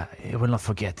 I will not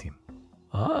forget him.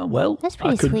 Ah, well, That's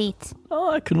pretty sweet.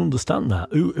 I can understand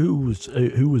that.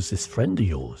 Who was this friend of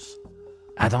yours?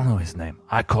 I don't know his name.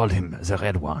 I called him the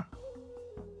Red One.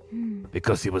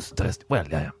 Because he was dressed, well,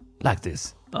 like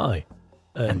this. Aye.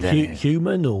 And then-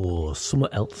 Human or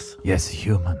something else? Yes,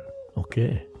 human.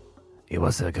 Okay. He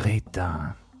was a great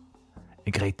person.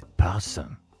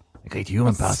 A great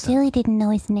human But person. still, you didn't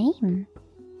know his name.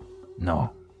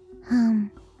 No.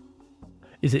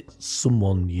 Is it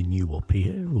someone you knew up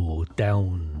here or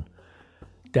down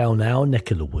our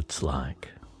neck of the woods, like?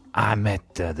 I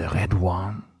met the Red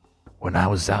One when I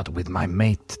was out with my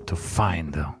mate to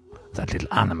find that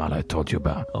little animal I told you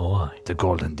about, Oh, aye. the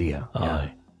golden deer.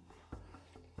 Aye.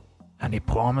 And he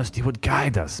promised he would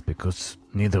guide us because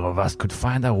neither of us could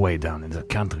find our way down in the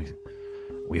country.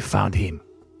 We found him,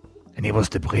 and he was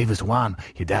the bravest one.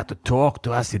 He dared to talk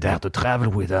to us, he dared to travel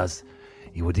with us.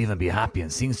 He would even be happy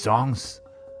and sing songs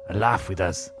and laugh with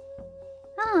us.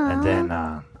 And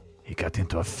then he got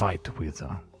into a fight with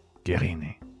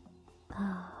Guerini.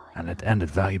 And it ended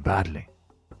very badly.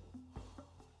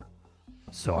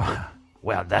 So,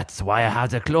 well, that's why I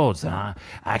have the clothes.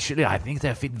 Actually, I think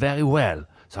they fit very well.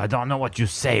 So I don't know what you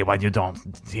say when you don't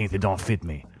think they don't fit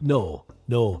me. No.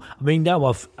 I mean, now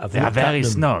I've They are looked at very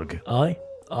them. snug. Aye.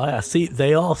 I see.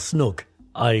 They are snug.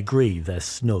 I agree. They're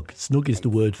snug. Snug is the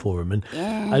word for them.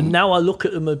 And now I look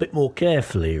at them a bit more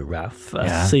carefully, Raph. I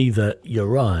Yeah. see that you're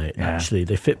right. Yeah. Actually,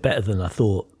 they fit better than I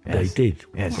thought They Yes. did.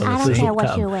 Yes. When I don't first care looked what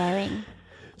at you're 'em. wearing.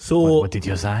 So, What did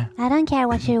you say? I don't care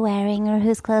what you're wearing or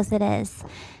whose clothes it is.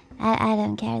 I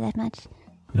don't care that much.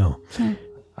 no.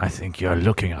 I think you're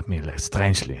looking at me like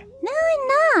strangely. No, I'm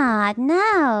not.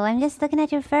 No, I'm just looking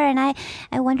at your fur, and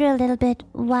I wonder a little bit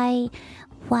why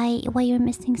you're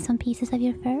missing some pieces of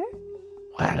your fur.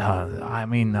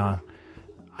 Well,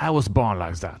 I was born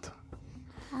like that.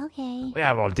 Okay. We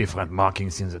have all different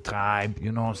markings in the tribe.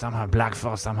 You know, some have black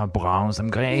fur, some have brown, some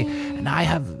gray. And I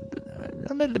have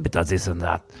a little bit of this and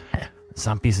that.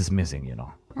 Some pieces missing, you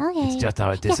know. Okay. It's just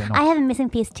how it is, Yeah, you know. I have a missing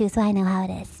piece too, so I know how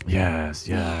it is. Yes.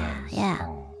 Yeah.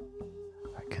 Oh,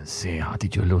 I can see. How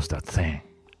did you lose that thing?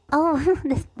 Oh,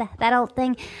 that old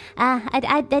thing.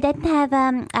 I didn't have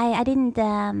I didn't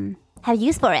have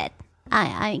use for it.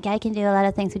 I can do a lot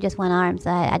of things with just one arm,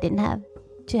 so I didn't have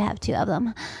to have two of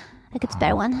them. I could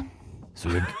spare one. So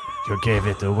you gave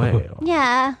it away?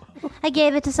 Yeah, I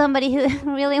gave it to somebody who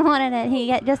really wanted it.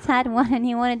 He just had one and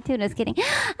he wanted two. Just kidding.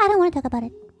 I don't want to talk about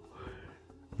it.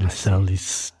 Marcel is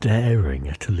staring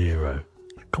at Aliro.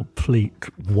 Complete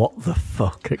what the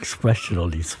fuck expression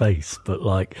on his face, but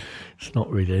like it's not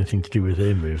really anything to do with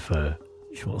him if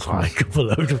he wants to make up a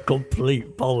load of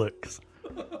complete bollocks.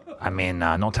 I mean,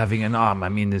 not having an arm, I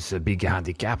mean, it's a big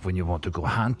handicap when you want to go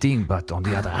hunting. But on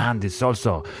the other hand, it's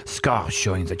also scars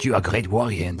showing that you are a great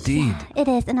warrior indeed. It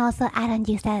is, and also I don't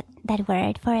use that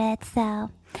word for it. So,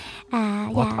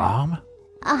 What yeah. arm?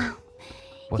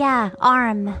 Yeah,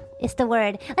 arm is the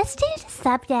word. Let's change the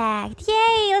subject.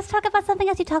 Yay! Let's talk about something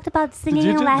else. You talked about singing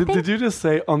and laughing. Did you just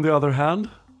say on the other hand?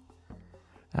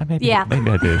 Maybe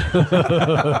I did.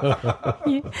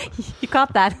 You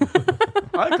caught that.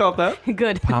 I caught that.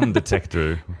 Good. Pun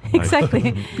detector.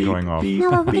 Exactly. Going off.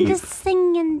 No, but we can just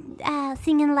sing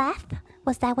and laugh.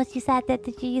 Was that what you said that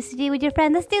you used to do with your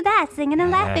friend? Let's do that, singing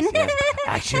and laughing. Yes.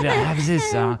 Actually, I have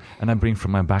this. And I bring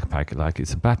from my backpack, like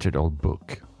it's a battered old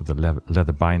book with a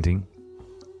leather binding.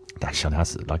 It actually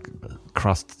has like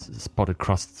spotted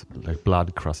crust, like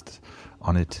blood crust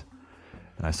on it.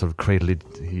 And I sort of cradle it.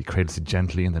 He cradles it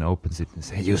gently and then opens it and I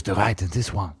says, used to write in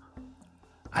this one.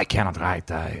 I cannot write.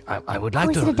 I would like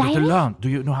Oh, is to it a diary? learn. Do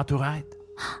you know how to write?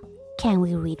 Can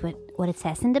we read what it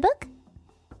says in the book?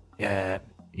 Yes.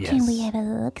 Can we have a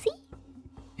look-see?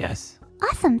 Yes.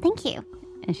 Awesome, thank you.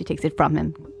 And she takes it from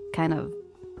him, kind of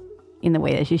in the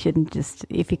way that she shouldn't just,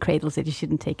 if he cradles it, you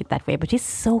shouldn't take it that way. But she's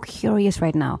so curious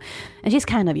right now. And she's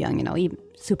kind of young, even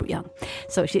super young.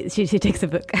 So she takes the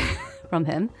book from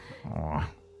him Oh,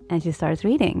 and she starts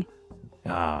reading.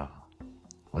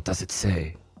 what does it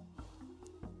say?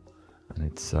 and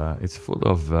it's full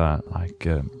of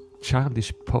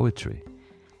childish poetry.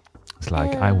 It's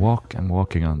like I'm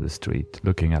walking on the street,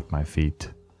 looking at my feet.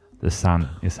 The sun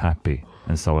is happy,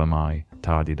 and so am I.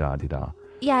 Ta di da di da.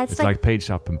 Yeah, It's like page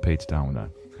up and page down. That.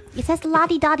 it says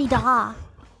la-di-da-di-da.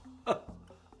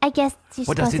 I guess you're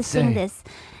What does supposed to it sing say? this.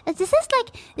 It just says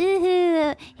like,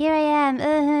 ooh, here I am,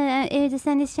 the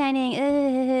sun is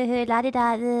shining,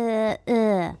 la-di-da,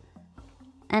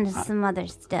 and some other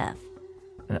stuff.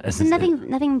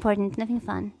 Nothing important, nothing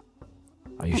fun.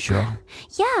 Are you sure?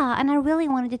 Yeah, and I really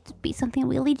wanted it to be something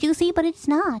really juicy, but it's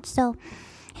not. So,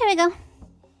 here we go.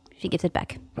 She gives it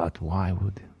back. But why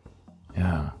would?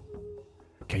 Yeah.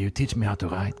 Can you teach me how to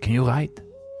write? Can you write?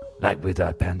 Like with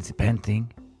that pen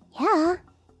thing? Yeah,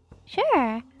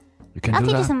 sure. You can I'll do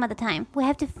teach that? you some other time. We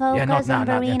have to focus Yeah, not now. on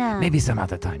Not, Verena. maybe some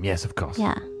other time. Yes, of course.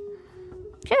 Yeah.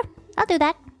 Sure, I'll do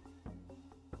that.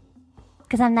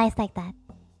 Because I'm nice like that.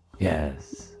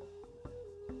 Yes.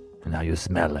 And now you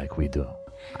smell like we do.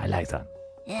 I like that.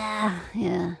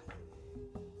 Yeah.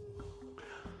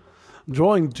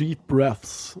 Drawing deep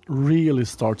breaths really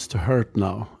starts to hurt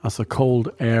now as a cold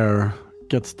air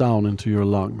gets down into your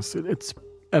lungs. It's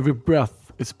every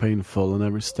breath is painful and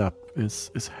every step is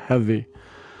heavy.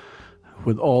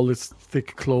 With all this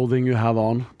thick clothing you have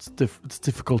on, it's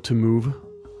difficult to move.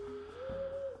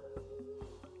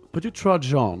 But you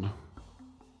trudge on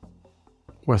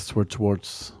westward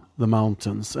towards the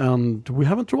mountains, and we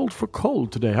haven't rolled for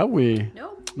cold today, have we?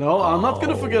 No, I'm not going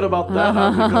to forget about that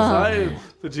because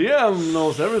the GM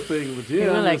knows everything. The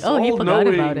GM were like, is oh, he forgot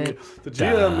all-knowing. about it. The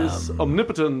GM is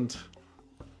omnipotent.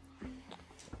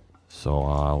 So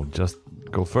I'll just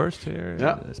go first here.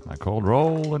 Yeah. It's my cold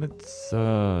roll, and it's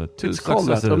 2 It's called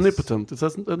successes. that, omnipotent. It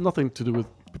has nothing to do with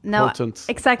No, potent.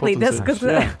 exactly. That's potency.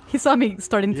 because Yeah. he saw me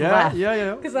starting to laugh.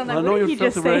 Yeah. 'Cause I'm like, I know what you're did he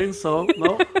just filthy say? brain, so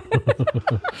no.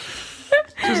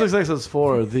 2 successes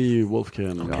for the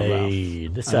Wolfkin. Okay,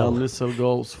 the And cell. Nissel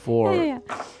goes for Yeah.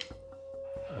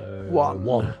 1.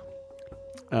 One.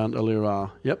 And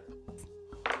Alira, yep.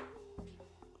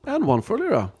 And one for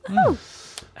Lyra.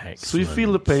 Excellent. So you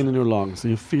feel the pain in your lungs,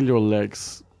 and you feel your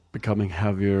legs becoming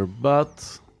heavier,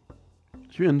 but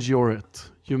you endure it.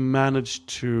 You manage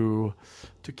to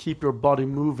keep your body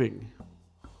moving,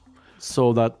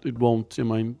 so that it won't,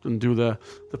 and do the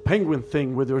penguin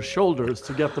thing with your shoulders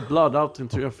to get the blood out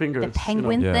into your fingers. The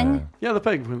penguin Yeah. thing? Yeah, the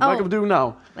penguin, Oh. like I'm doing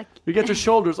now. Like You get your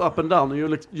shoulders up and down, and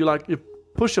you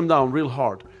push them down real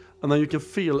hard, and then you can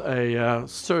feel a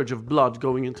surge of blood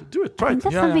going into. Do it, try it.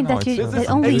 that's Yeah, something no, that it's- that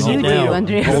only Is you it do, now?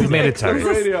 Andreas. Old military.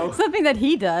 Radio. Something that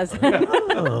he does.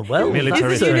 Oh, well,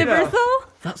 Military that's, Universal?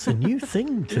 that's a new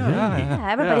thing to me.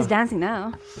 Yeah, everybody's dancing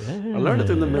now. I learned it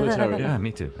in the military. Yeah,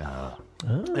 me too.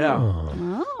 Yeah.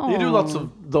 Oh. You do lots of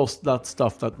that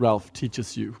stuff that Ralph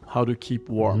teaches you, how to keep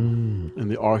warm in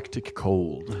the Arctic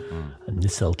cold. And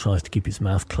this cell tries to keep his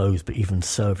mouth closed, but even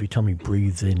so, every time he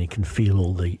breathes in, he can feel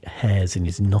all the hairs in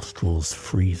his nostrils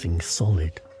freezing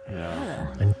solid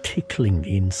and tickling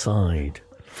the inside.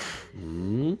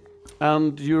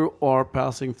 And you are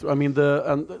passing through. I mean,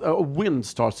 a wind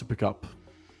starts to pick up,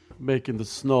 making the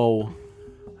snow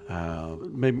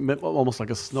maybe almost like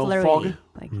a snow Flurry. fog.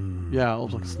 Like, Yeah,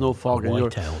 almost like a snow fog. And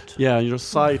White out. your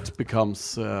sight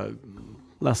becomes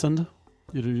lessened.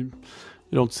 You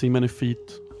don't see many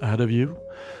feet ahead of you.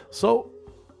 So,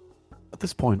 at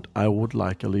this point, I would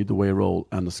like a lead the way roll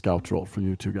and a scout roll from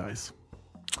you two guys.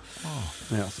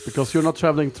 Yes, because you're not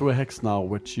traveling through a hex now,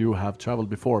 which you have traveled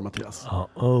before, Matthias.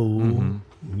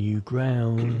 New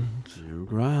ground. New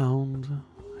ground.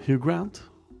 Hugh Grant?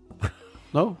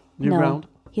 No? New No. ground?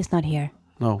 He's not here.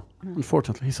 No.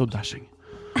 Unfortunately, he's so dashing.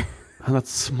 And that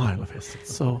smile of his,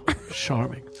 it's so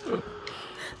charming.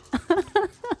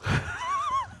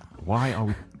 Why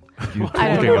are you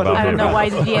I talking don't know. about I don't him? know why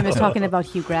the GM is talking about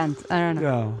Hugh Grant. I don't know.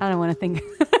 Yeah. I don't want to think.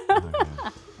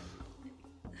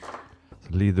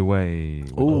 Lead the way.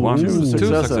 Oh, One, two two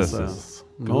successes. successes.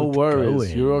 No Good worries.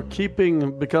 going. You are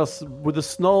keeping, because with the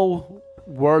snow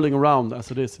whirling around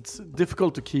as it is, it's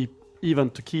difficult to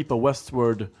keep a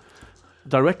westward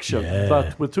direction. Yeah.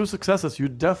 But with 2 successes, you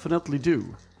definitely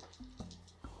do.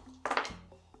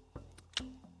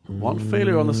 1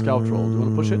 failure on the scout roll. Do you want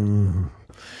to push it?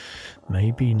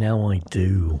 Maybe now I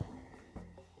do.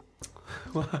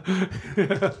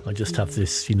 I just have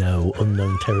this,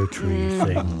 unknown territory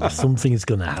thing. Something's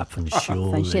going to happen,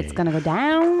 surely. Some shit's gonna go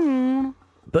down.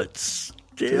 But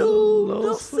still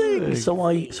nothing.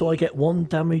 Nothing. So I get 1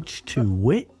 damage to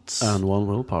wits. And 1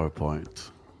 willpower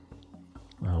point.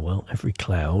 Oh well, every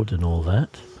cloud and all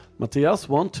that. Matthias,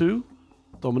 1, 2.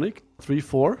 Dominic, 3,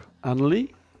 4.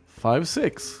 Annalie, 5,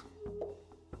 6.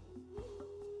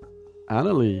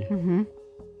 Annalie.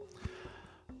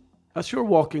 As you're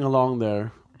walking along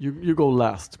there, you go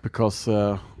last because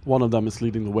one of them is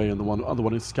leading the way and the other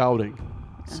one is scouting.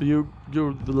 So you're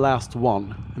the last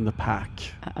one in the pack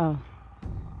Oh.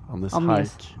 on this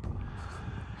Ominous. hike.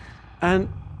 And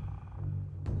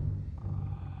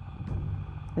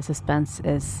The suspense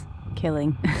is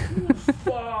killing.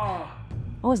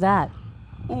 What was that?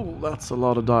 oh, that's a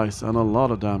lot of dice and a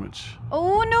lot of damage.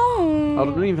 Oh no! I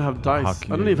don't even have dice. How I can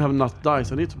don't you- even have enough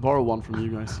dice. I need to borrow one from you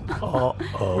guys.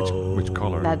 Which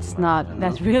color?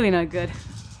 That's really not good.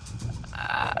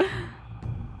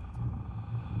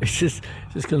 It's just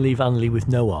going to leave Annalie with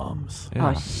no arms.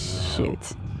 Yeah. Oh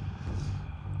shoot.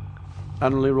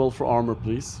 Annalie, roll for armor,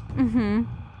 please.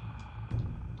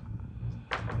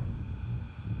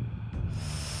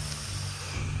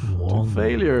 One.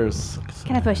 Failures.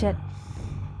 Can I push it?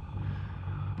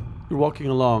 You're walking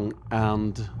along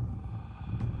and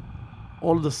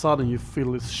all of a sudden you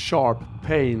feel this sharp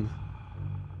pain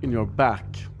in your back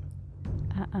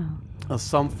Uh-oh. as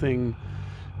something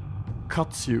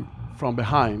cuts you from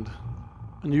behind.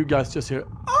 And you guys just hear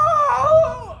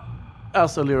 "Ah!"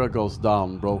 as Alira goes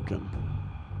down broken.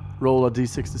 Roll a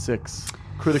d66.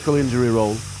 Critical injury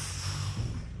roll.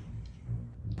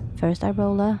 First I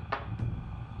roll a,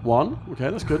 1. Okay,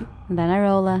 that's good. and then I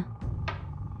roll a.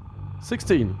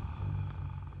 16.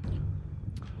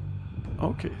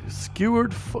 Okay,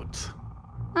 skewered foot.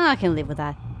 Oh, I can live with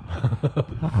that.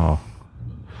 Oh.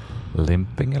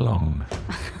 Limping along.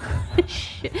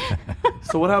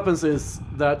 So what happens is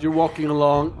that you're walking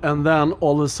along and then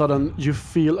all of a sudden you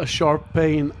feel a sharp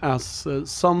pain as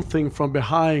something from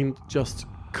behind just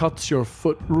cuts your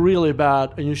foot really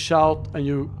bad, and you shout and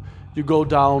you go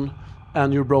down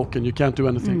and you're broken. You can't do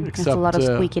anything except There's a lot of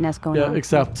squeakiness going on.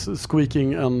 except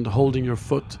squeaking and holding your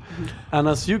foot. And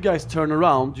as you guys turn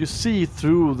around, you see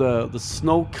through the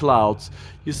snow clouds,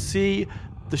 you see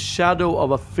the shadow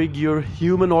of a figure,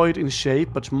 humanoid in shape,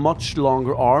 but much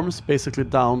longer arms, basically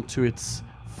down to its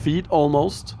feet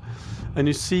almost. And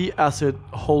you see as it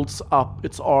holds up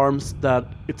its arms that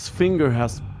its finger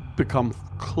has become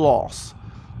claws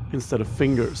instead of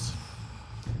fingers.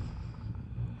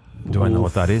 Do I know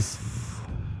what that is?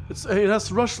 It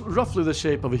has roughly the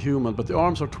shape of a human, but the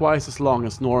arms are twice as long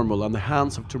as normal, and the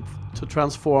hands have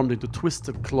transformed into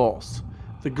twisted claws.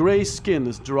 The grey skin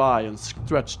is dry and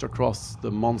stretched across the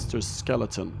monster's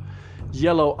skeleton.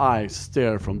 Yellow eyes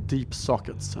stare from deep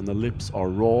sockets, and the lips are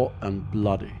raw and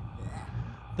bloody.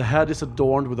 The head is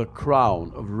adorned with a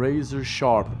crown of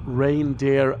razor-sharp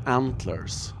reindeer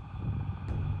antlers.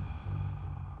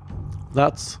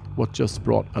 That's what just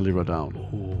brought Alira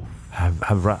down.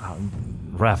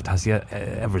 Raft, has he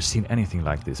ever seen anything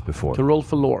like this before? To roll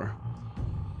for lore.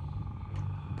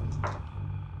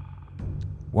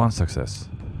 1 success.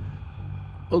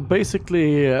 Well,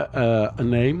 basically a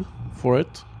name for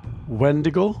it.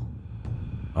 Wendigo.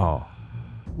 Oh.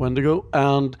 Wendigo.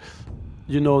 And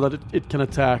you know that it can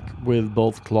attack with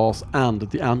both claws and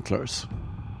the antlers.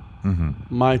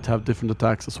 Might have different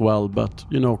attacks as well, but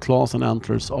you know, claws and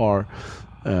antlers are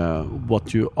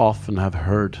what you often have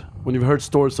heard. When you've heard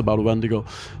stories about Wendigo,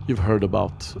 you've heard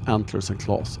about antlers and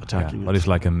claws attacking it. But it's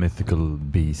like a mythical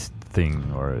beast thing,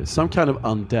 or is Some kind of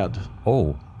undead.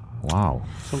 Oh, wow.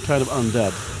 Some kind of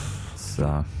undead. It's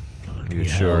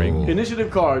reassuring.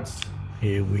 Initiative cards.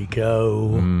 Here we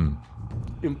go.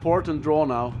 Important draw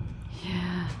now.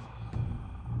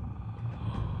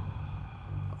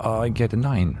 I get a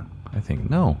 9, I think.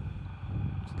 No.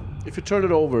 If you turn it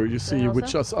over, you see also?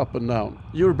 which is up and down.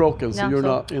 You're broken, so Yeah, you're so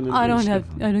not in. I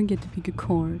don't get to pick a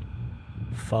card.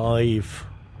 5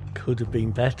 could have been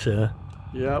better.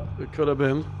 Yep, it could have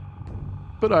been.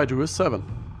 But I drew a 7.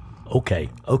 Okay.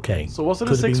 So was it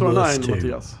Could a have 6 been or a worse 9, too.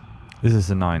 Matthias? This is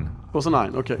a 9. It was a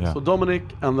 9, okay. Yeah. So Dominic,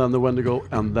 and then the Wendigo,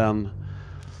 and then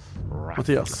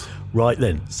Matthias. Right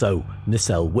then, so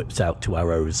Nissel whips out 2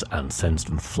 arrows and sends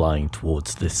them flying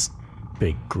towards this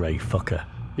big grey fucker.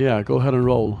 Yeah, go ahead and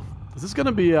roll. This is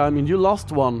gonna be, I mean, you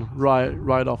lost one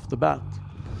right off the bat.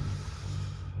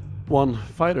 1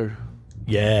 fighter.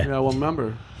 Yeah. 1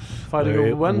 member. Fighting a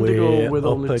We're Wendigo with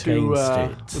up only 2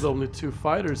 against it. with only 2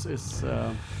 fighters is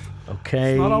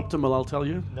Okay. it's not optimal, I'll tell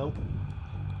you. Nope.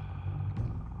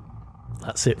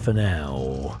 That's it for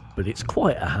now. But it's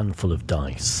quite a handful of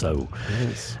dice. So,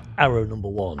 arrow number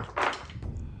 1.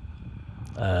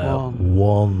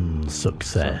 1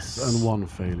 success. And 1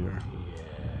 failure.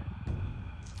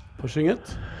 Pushing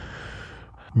it?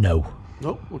 No.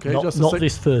 No, okay, Not, just not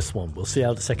this first one. We'll see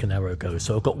how the second arrow goes.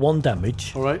 So I've got 1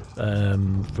 damage Alright.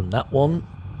 from that one.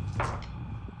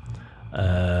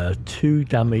 2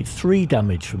 damage, 3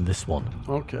 damage from this one.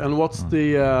 Okay, and what's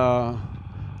the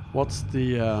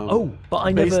Oh, but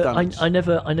I base never, damage?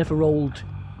 I never rolled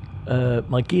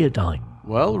my gear die.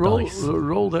 Well, dice.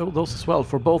 roll those as well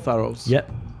for both arrows.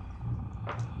 Yep.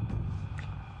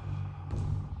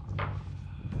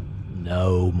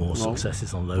 No more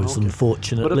successes on those, Okay.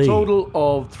 unfortunately. But a total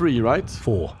of 3, right?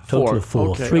 4. Total of 4.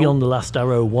 Okay. 3 on the last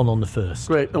arrow, 1 on the first.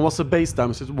 Great. And what's the base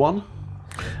damage? Is it 1?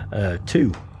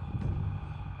 2.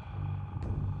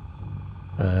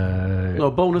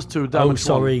 No, bonus 2 damage. Oh,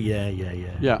 sorry. 1.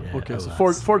 Yeah. Okay. Oh, So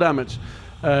that's- 4 damage.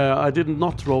 I did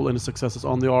not roll any successes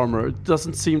on the armor. It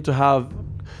doesn't seem to have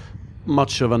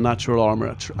much of a natural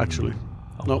armor, actually.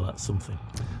 Oh, No. well, that's something.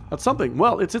 That's something.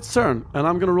 Well, it's its turn, and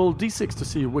I'm gonna roll d6 to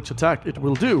see which attack it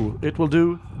will do. It will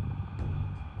do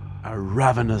a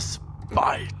ravenous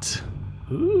bite.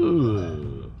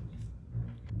 Ooh.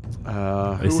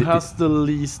 Is Who it- has the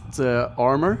least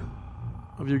armor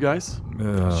of you guys?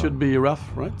 Should be rough,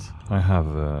 right? I have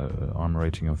armor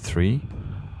rating of 3.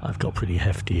 I've got pretty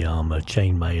hefty armor,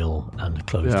 chainmail, and a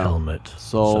closed Yeah. helmet.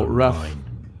 So, rough. 9.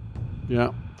 Yeah.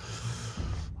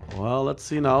 Well, let's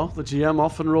see now. The GM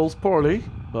often rolls poorly,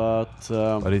 but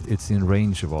But it's in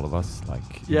range of all of us,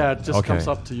 like... yeah, it just Okay. comes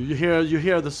up to you. You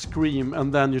hear the scream,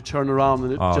 and then you turn around,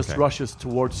 and it Oh, just okay. rushes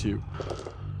towards you.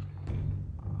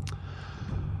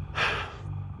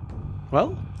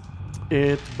 Well,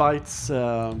 it bites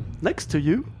next to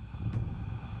you.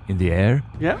 In the air?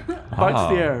 Yeah, bites Ah.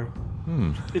 the air.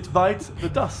 It bites the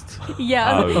dust.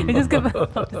 Yeah, I'm just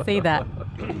about to say that.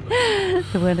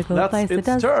 The Wendigo That's applies the its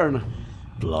dust. turn.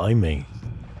 Blimey.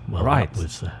 Well, Right. that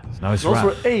was, So now it's Those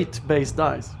were Raph. 8 base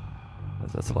dice.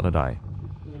 That's a lot of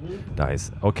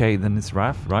dice. Okay, then it's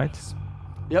Raph, right?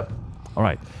 Yep. All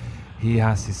right. He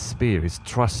has his spear, his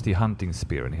trusty hunting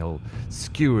spear, and he'll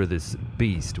skewer this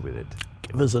beast with it.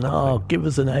 give us an R, give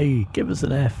us an A, give us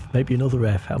an F, maybe another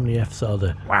F. How many Fs are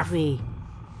there? 3.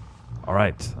 All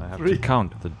right, I have 3. to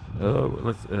count the.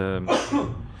 Let's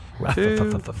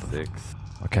 2, 6.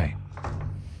 Okay.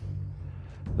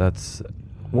 That's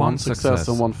One success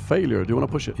and one failure. Do you want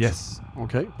to push it? Yes.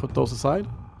 Okay, put those aside.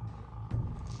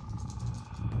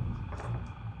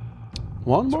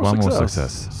 One more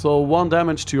success. So 1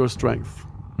 damage to your strength.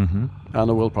 Mm-hmm. And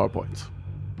a willpower point.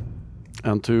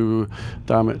 And 2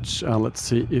 damage. And let's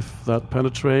see if that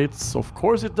penetrates. Of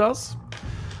course it does.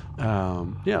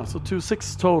 Yeah, so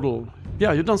 6 total.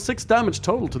 Yeah, you've done 6 damage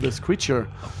total to this creature.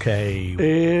 Okay.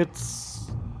 It's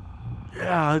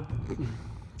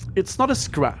not a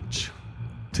scratch.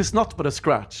 'Tis not but a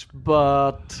scratch,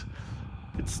 but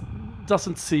it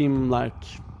doesn't seem like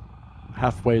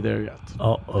halfway there yet.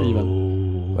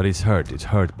 Uh-oh. But it's hurt. It's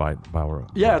hurt by our.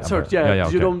 Yeah, it's hurt. Yeah,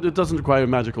 okay. you don't. It doesn't require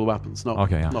magical weapons. No.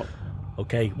 Okay, yeah. No.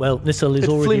 Okay, well, Nissel is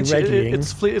already readying.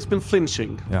 It's been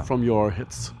flinching from your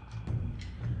hits.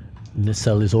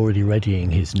 Nissel is already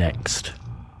readying his next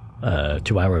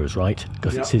 2 arrows, right?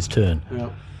 Because it's his turn. Yeah.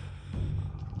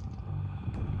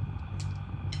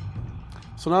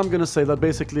 So now I'm going to say that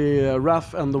basically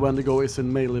Raph and the Wendigo is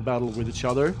in melee battle with each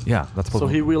other. Yeah, that's what. So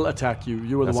he will attack you.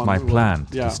 You are the one. That's my plan.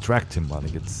 To yeah. distract him while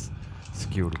he gets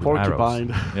skewed with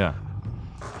Porcupine. arrows. Yeah.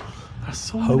 There's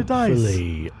so many dice.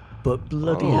 Hopefully. But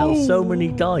bloody hell, so many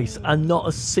dice and not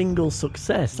a single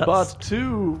success. That's... But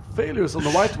 2 failures on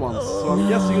the white ones. So I'm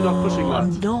guessing you're not pushing that.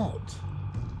 I'm not.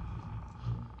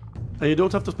 And you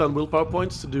don't have to spend willpower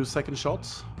points to do second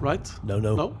shots, right? No.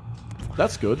 No?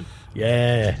 That's good.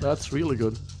 Yeah. That's really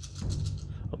good.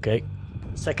 Okay.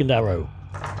 Second arrow.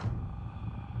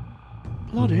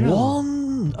 Bloody hell.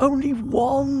 1. Only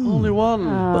 1. Only 1.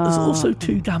 But there's also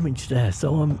 2 damage there,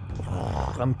 so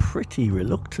I'm pretty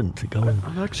reluctant to go and...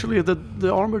 And actually,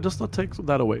 the armor does not take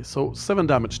that away. So 7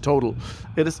 damage total.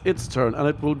 It is its turn, and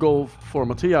it will go for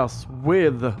Matthias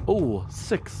with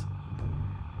 6.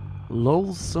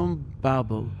 Loathsome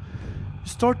babble. You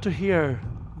start to hear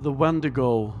the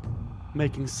Wendigo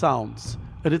making sounds,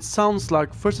 and it sounds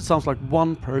like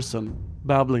one person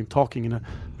babbling, talking in a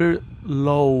very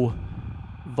low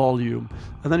volume,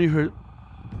 and then you hear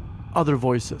other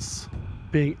voices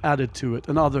being added to it,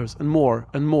 and others, and more,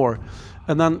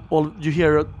 and then you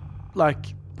hear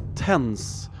like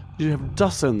tens, you have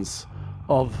dozens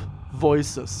of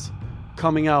voices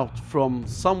coming out from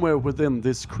somewhere within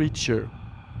this creature,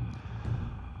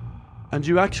 and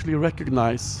you actually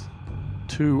recognize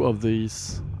 2 of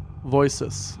these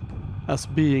voices as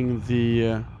being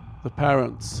the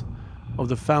parents of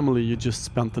the family you just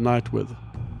spent the night with.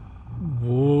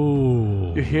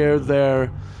 Whoa. You hear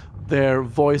their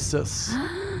voices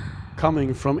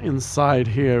coming from inside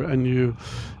here, and you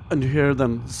hear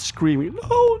them screaming,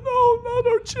 no, not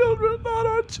our children,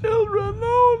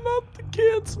 no, not the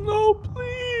kids, no,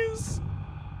 please.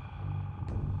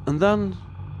 And then,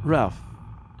 Raph,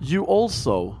 you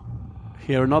also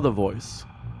hear another voice.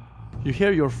 You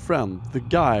hear your friend, the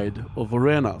guide of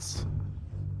Arenas.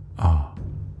 Oh.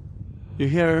 You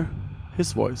hear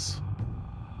his voice.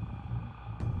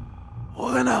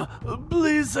 Orena,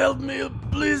 please help me,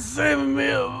 please save me,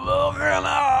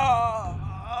 Orena!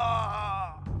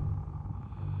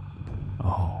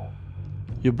 Oh.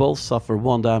 You both suffer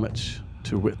 1 damage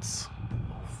to wits.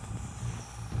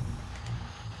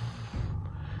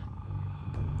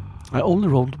 I only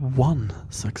rolled 1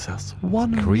 success.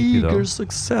 1 Creepy, meager though.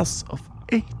 success of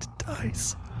 8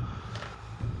 dice.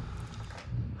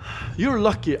 You're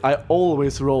lucky I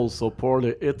always roll so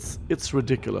poorly. It's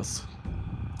ridiculous.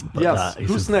 But yes, that is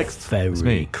who's a next? Very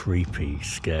me. creepy,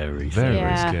 scary Very, thing. very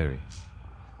Yeah. scary.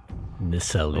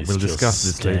 Nissel is We'll just discuss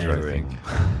this later, I staring.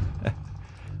 think.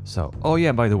 So,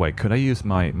 by the way, could I use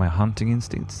my hunting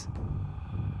instincts?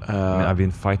 I mean, I've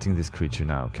been fighting this creature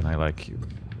now. Can I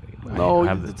No,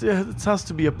 have it has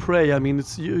to be a prey. I mean,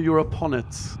 it's you're upon it.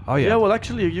 Oh, yeah. Yeah, well,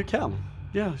 actually, you can.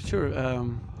 Yeah, sure. Yeah.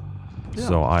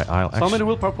 So I'll So how many actually.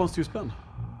 willpower points do you spend?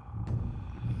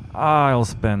 I'll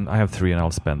spend. I have 3, and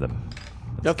I'll spend them.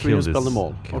 You have 3 and spend them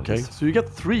all. kill Okay, this. so you get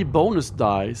 3 bonus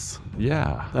dice.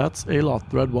 Yeah. That's a lot.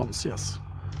 The red ones, yes.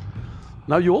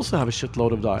 Now you also have a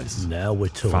shitload of dice. Now we're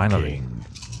talking. Finally.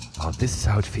 Oh, this is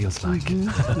how it feels like.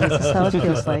 This is how it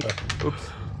feels like.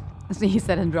 So he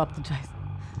said and dropped the dice.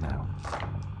 Now.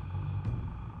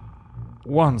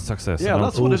 1 success. Yeah, and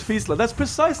that's I'll- what it feels like. That's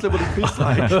precisely what it feels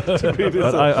like. to be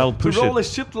this, But I'll push to roll it. a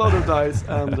shitload of dice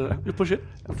and you push it.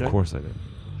 Okay. Of course I do.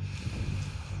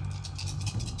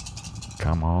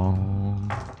 Come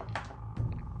on.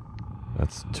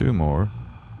 That's 2 more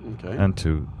Okay. and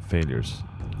 2 failures.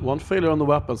 1 failure on the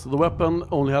weapon. So the weapon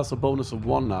only has a bonus of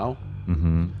 1 now.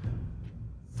 Mm-hmm.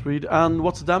 3. And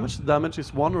what's the damage? The damage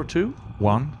is 1 or 2.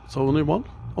 1. So only 1.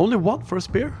 Only 1 for a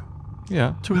spear.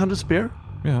 Yeah. 2-handed spear.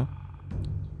 Yeah.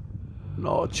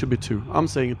 No, it should be 2. I'm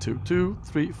saying it 2. 2,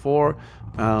 3, 4,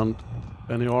 and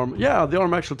Any arm? Yeah, the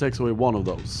arm actually takes away 1 of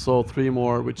those. So 3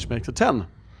 more, which makes it 10.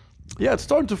 Yeah, it's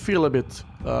starting to feel a bit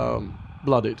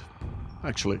bloodied,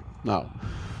 actually, now.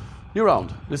 New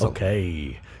round. Listen.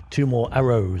 Okay, 2 more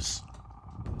arrows.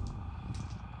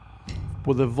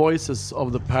 With the voices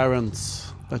of the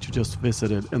parents that you just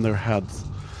visited in their heads,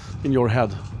 in your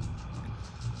head,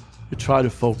 you try to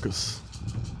focus.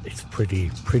 It's pretty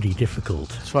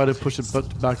difficult. Try to push it back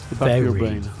to the back of your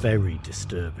brain. Very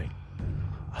disturbing.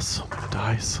 So many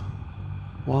dice.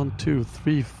 1, 2,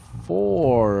 3,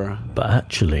 4. But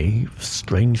actually,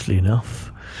 strangely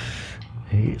enough,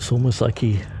 it's almost like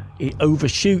he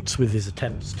overshoots with his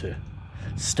attempts to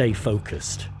stay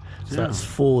focused. So that's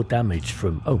 4 damage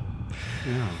from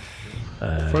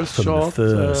First from shot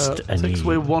the first, and takes he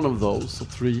away 1 of those, so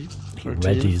 3. he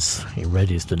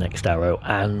readies the next arrow,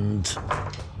 and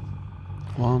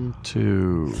 1,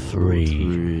 2,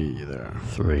 3 there.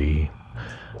 3.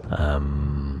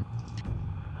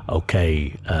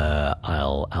 Okay,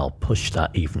 I'll push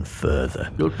that even further.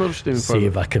 You'll push it even See further.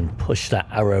 if I can push that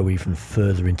arrow even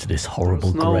further into this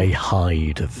horrible There's no- grey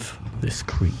hide of this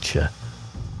creature.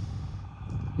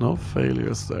 No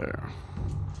failures there.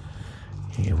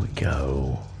 Here we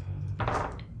go.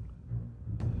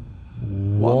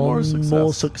 One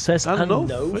more success. and And no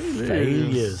no failures.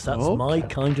 failures. That's Okay. my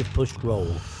kind of pushed roll.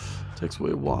 Takes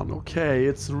away 1. Okay,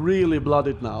 it's really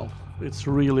blooded now. It's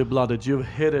really blooded. You've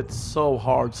hit it so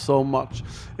hard, so much.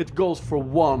 It goes for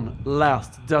 1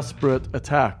 last desperate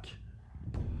attack.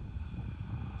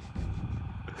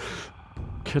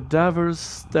 Cadaver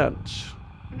stench.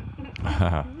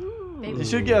 You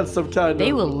should get some kind They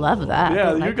of... will love that.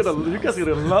 Yeah, They you like guys are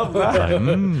gonna love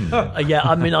that. Yeah,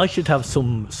 I mean, I should have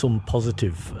some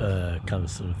positive kind of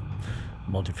sort of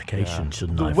modification,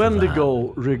 shouldn't The I? for that?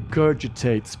 Wendigo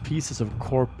regurgitates pieces of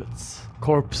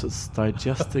corpses,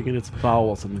 digesting in its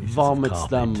bowels and Pieces of vomits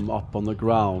carpet. them up on the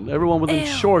ground. Everyone within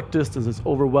short distance is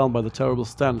overwhelmed by the terrible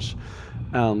stench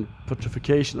and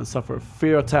putrefaction and suffer a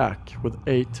fear attack with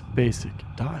 8 basic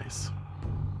dice.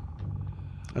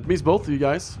 That means both of you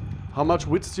guys. How much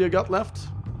wits do you got left?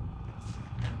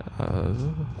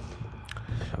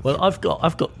 Well, I've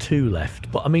got 2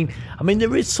 left, but I mean,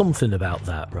 there is something about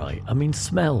that, right? I mean,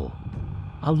 smell.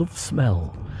 I love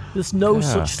smell. There's no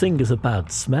such thing as a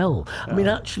bad smell. I mean,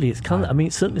 actually, it's kind of. I mean,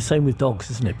 it's certainly the same with dogs,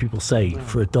 isn't it? People say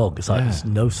for a dog, it's like there's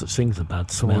no such thing as a bad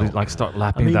smell. Will it, like start I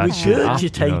lapping mean, that shit up,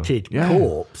 regurgitated you know?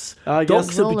 corpse. I guess-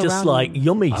 Dogs would be Roll just around like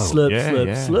yummy, slurp, yeah, slurp,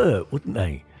 yeah. slurp, wouldn't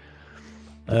they?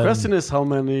 The question is, how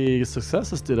many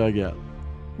successes did I get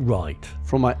Right.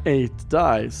 from my 8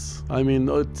 dice? I mean,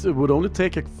 it would only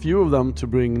take a few of them to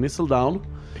bring Nissel down,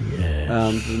 Yeah.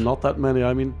 and not that many.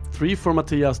 I mean, 3 for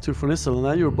Matthias, 2 for Nissel, and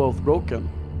now you're both broken.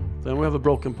 Then we have a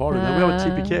broken party. Then we have a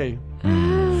TPK.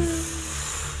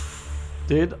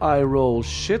 Did I roll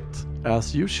shit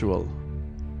as usual?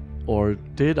 Or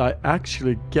did I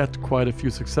actually get quite a few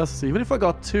successes? Even if I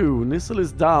got 2, Nissel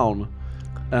is down,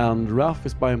 and Ralph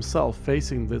is by himself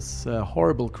facing this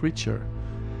horrible creature.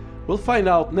 We'll find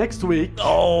out next week.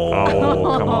 Oh,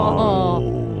 come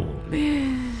on.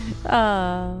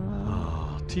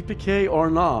 TPK or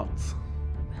not.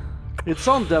 It's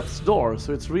on death's door,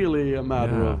 so it's really a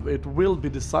matter of it will be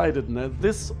decided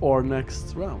this or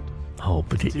next round. Oh,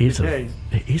 but it is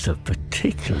TPK. a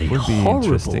particularly Would be horrible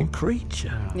interesting.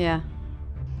 creature. Yeah.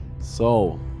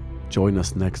 So, join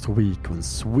us next week when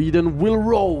Sweden will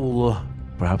roll,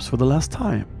 perhaps for the last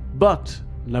time, but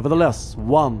nevertheless,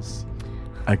 once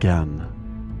again.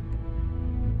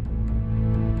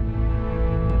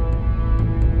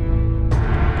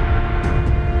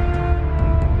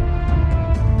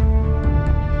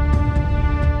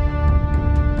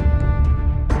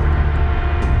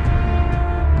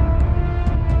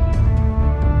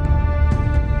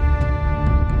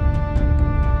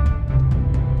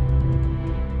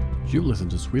 You listen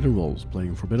to Sweden Rolls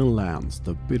playing Forbidden Lands,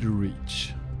 The Bitter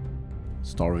Reach,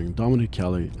 starring Dominic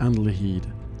Kelly, Andy Heed,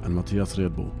 and Matthias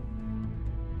Redbo.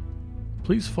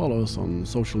 Please follow us on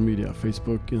social media,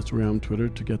 Facebook, Instagram, Twitter,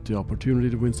 to get the opportunity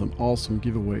to win some awesome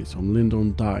giveaways from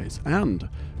Lindorm Dice. And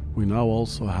we now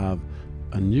also have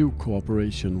a new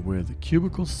cooperation with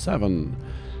Cubicle 7.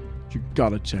 You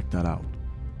gotta check that out.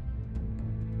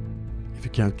 If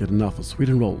you can't get enough of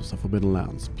Sweden Rolls and Forbidden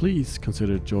Lands, please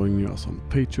consider joining us on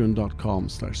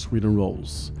patreon.com/Sweden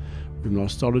Rolls. We've now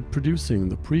started producing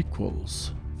the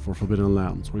prequels for Forbidden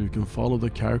Lands, where you can follow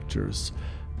the characters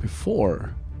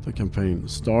before the campaign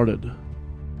started.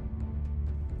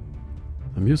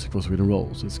 The music for Sweden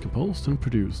Rolls is composed and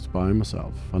produced by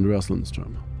myself, Andreas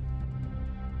Lindström.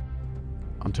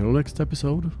 Until next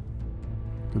episode,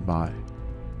 goodbye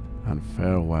and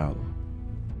farewell.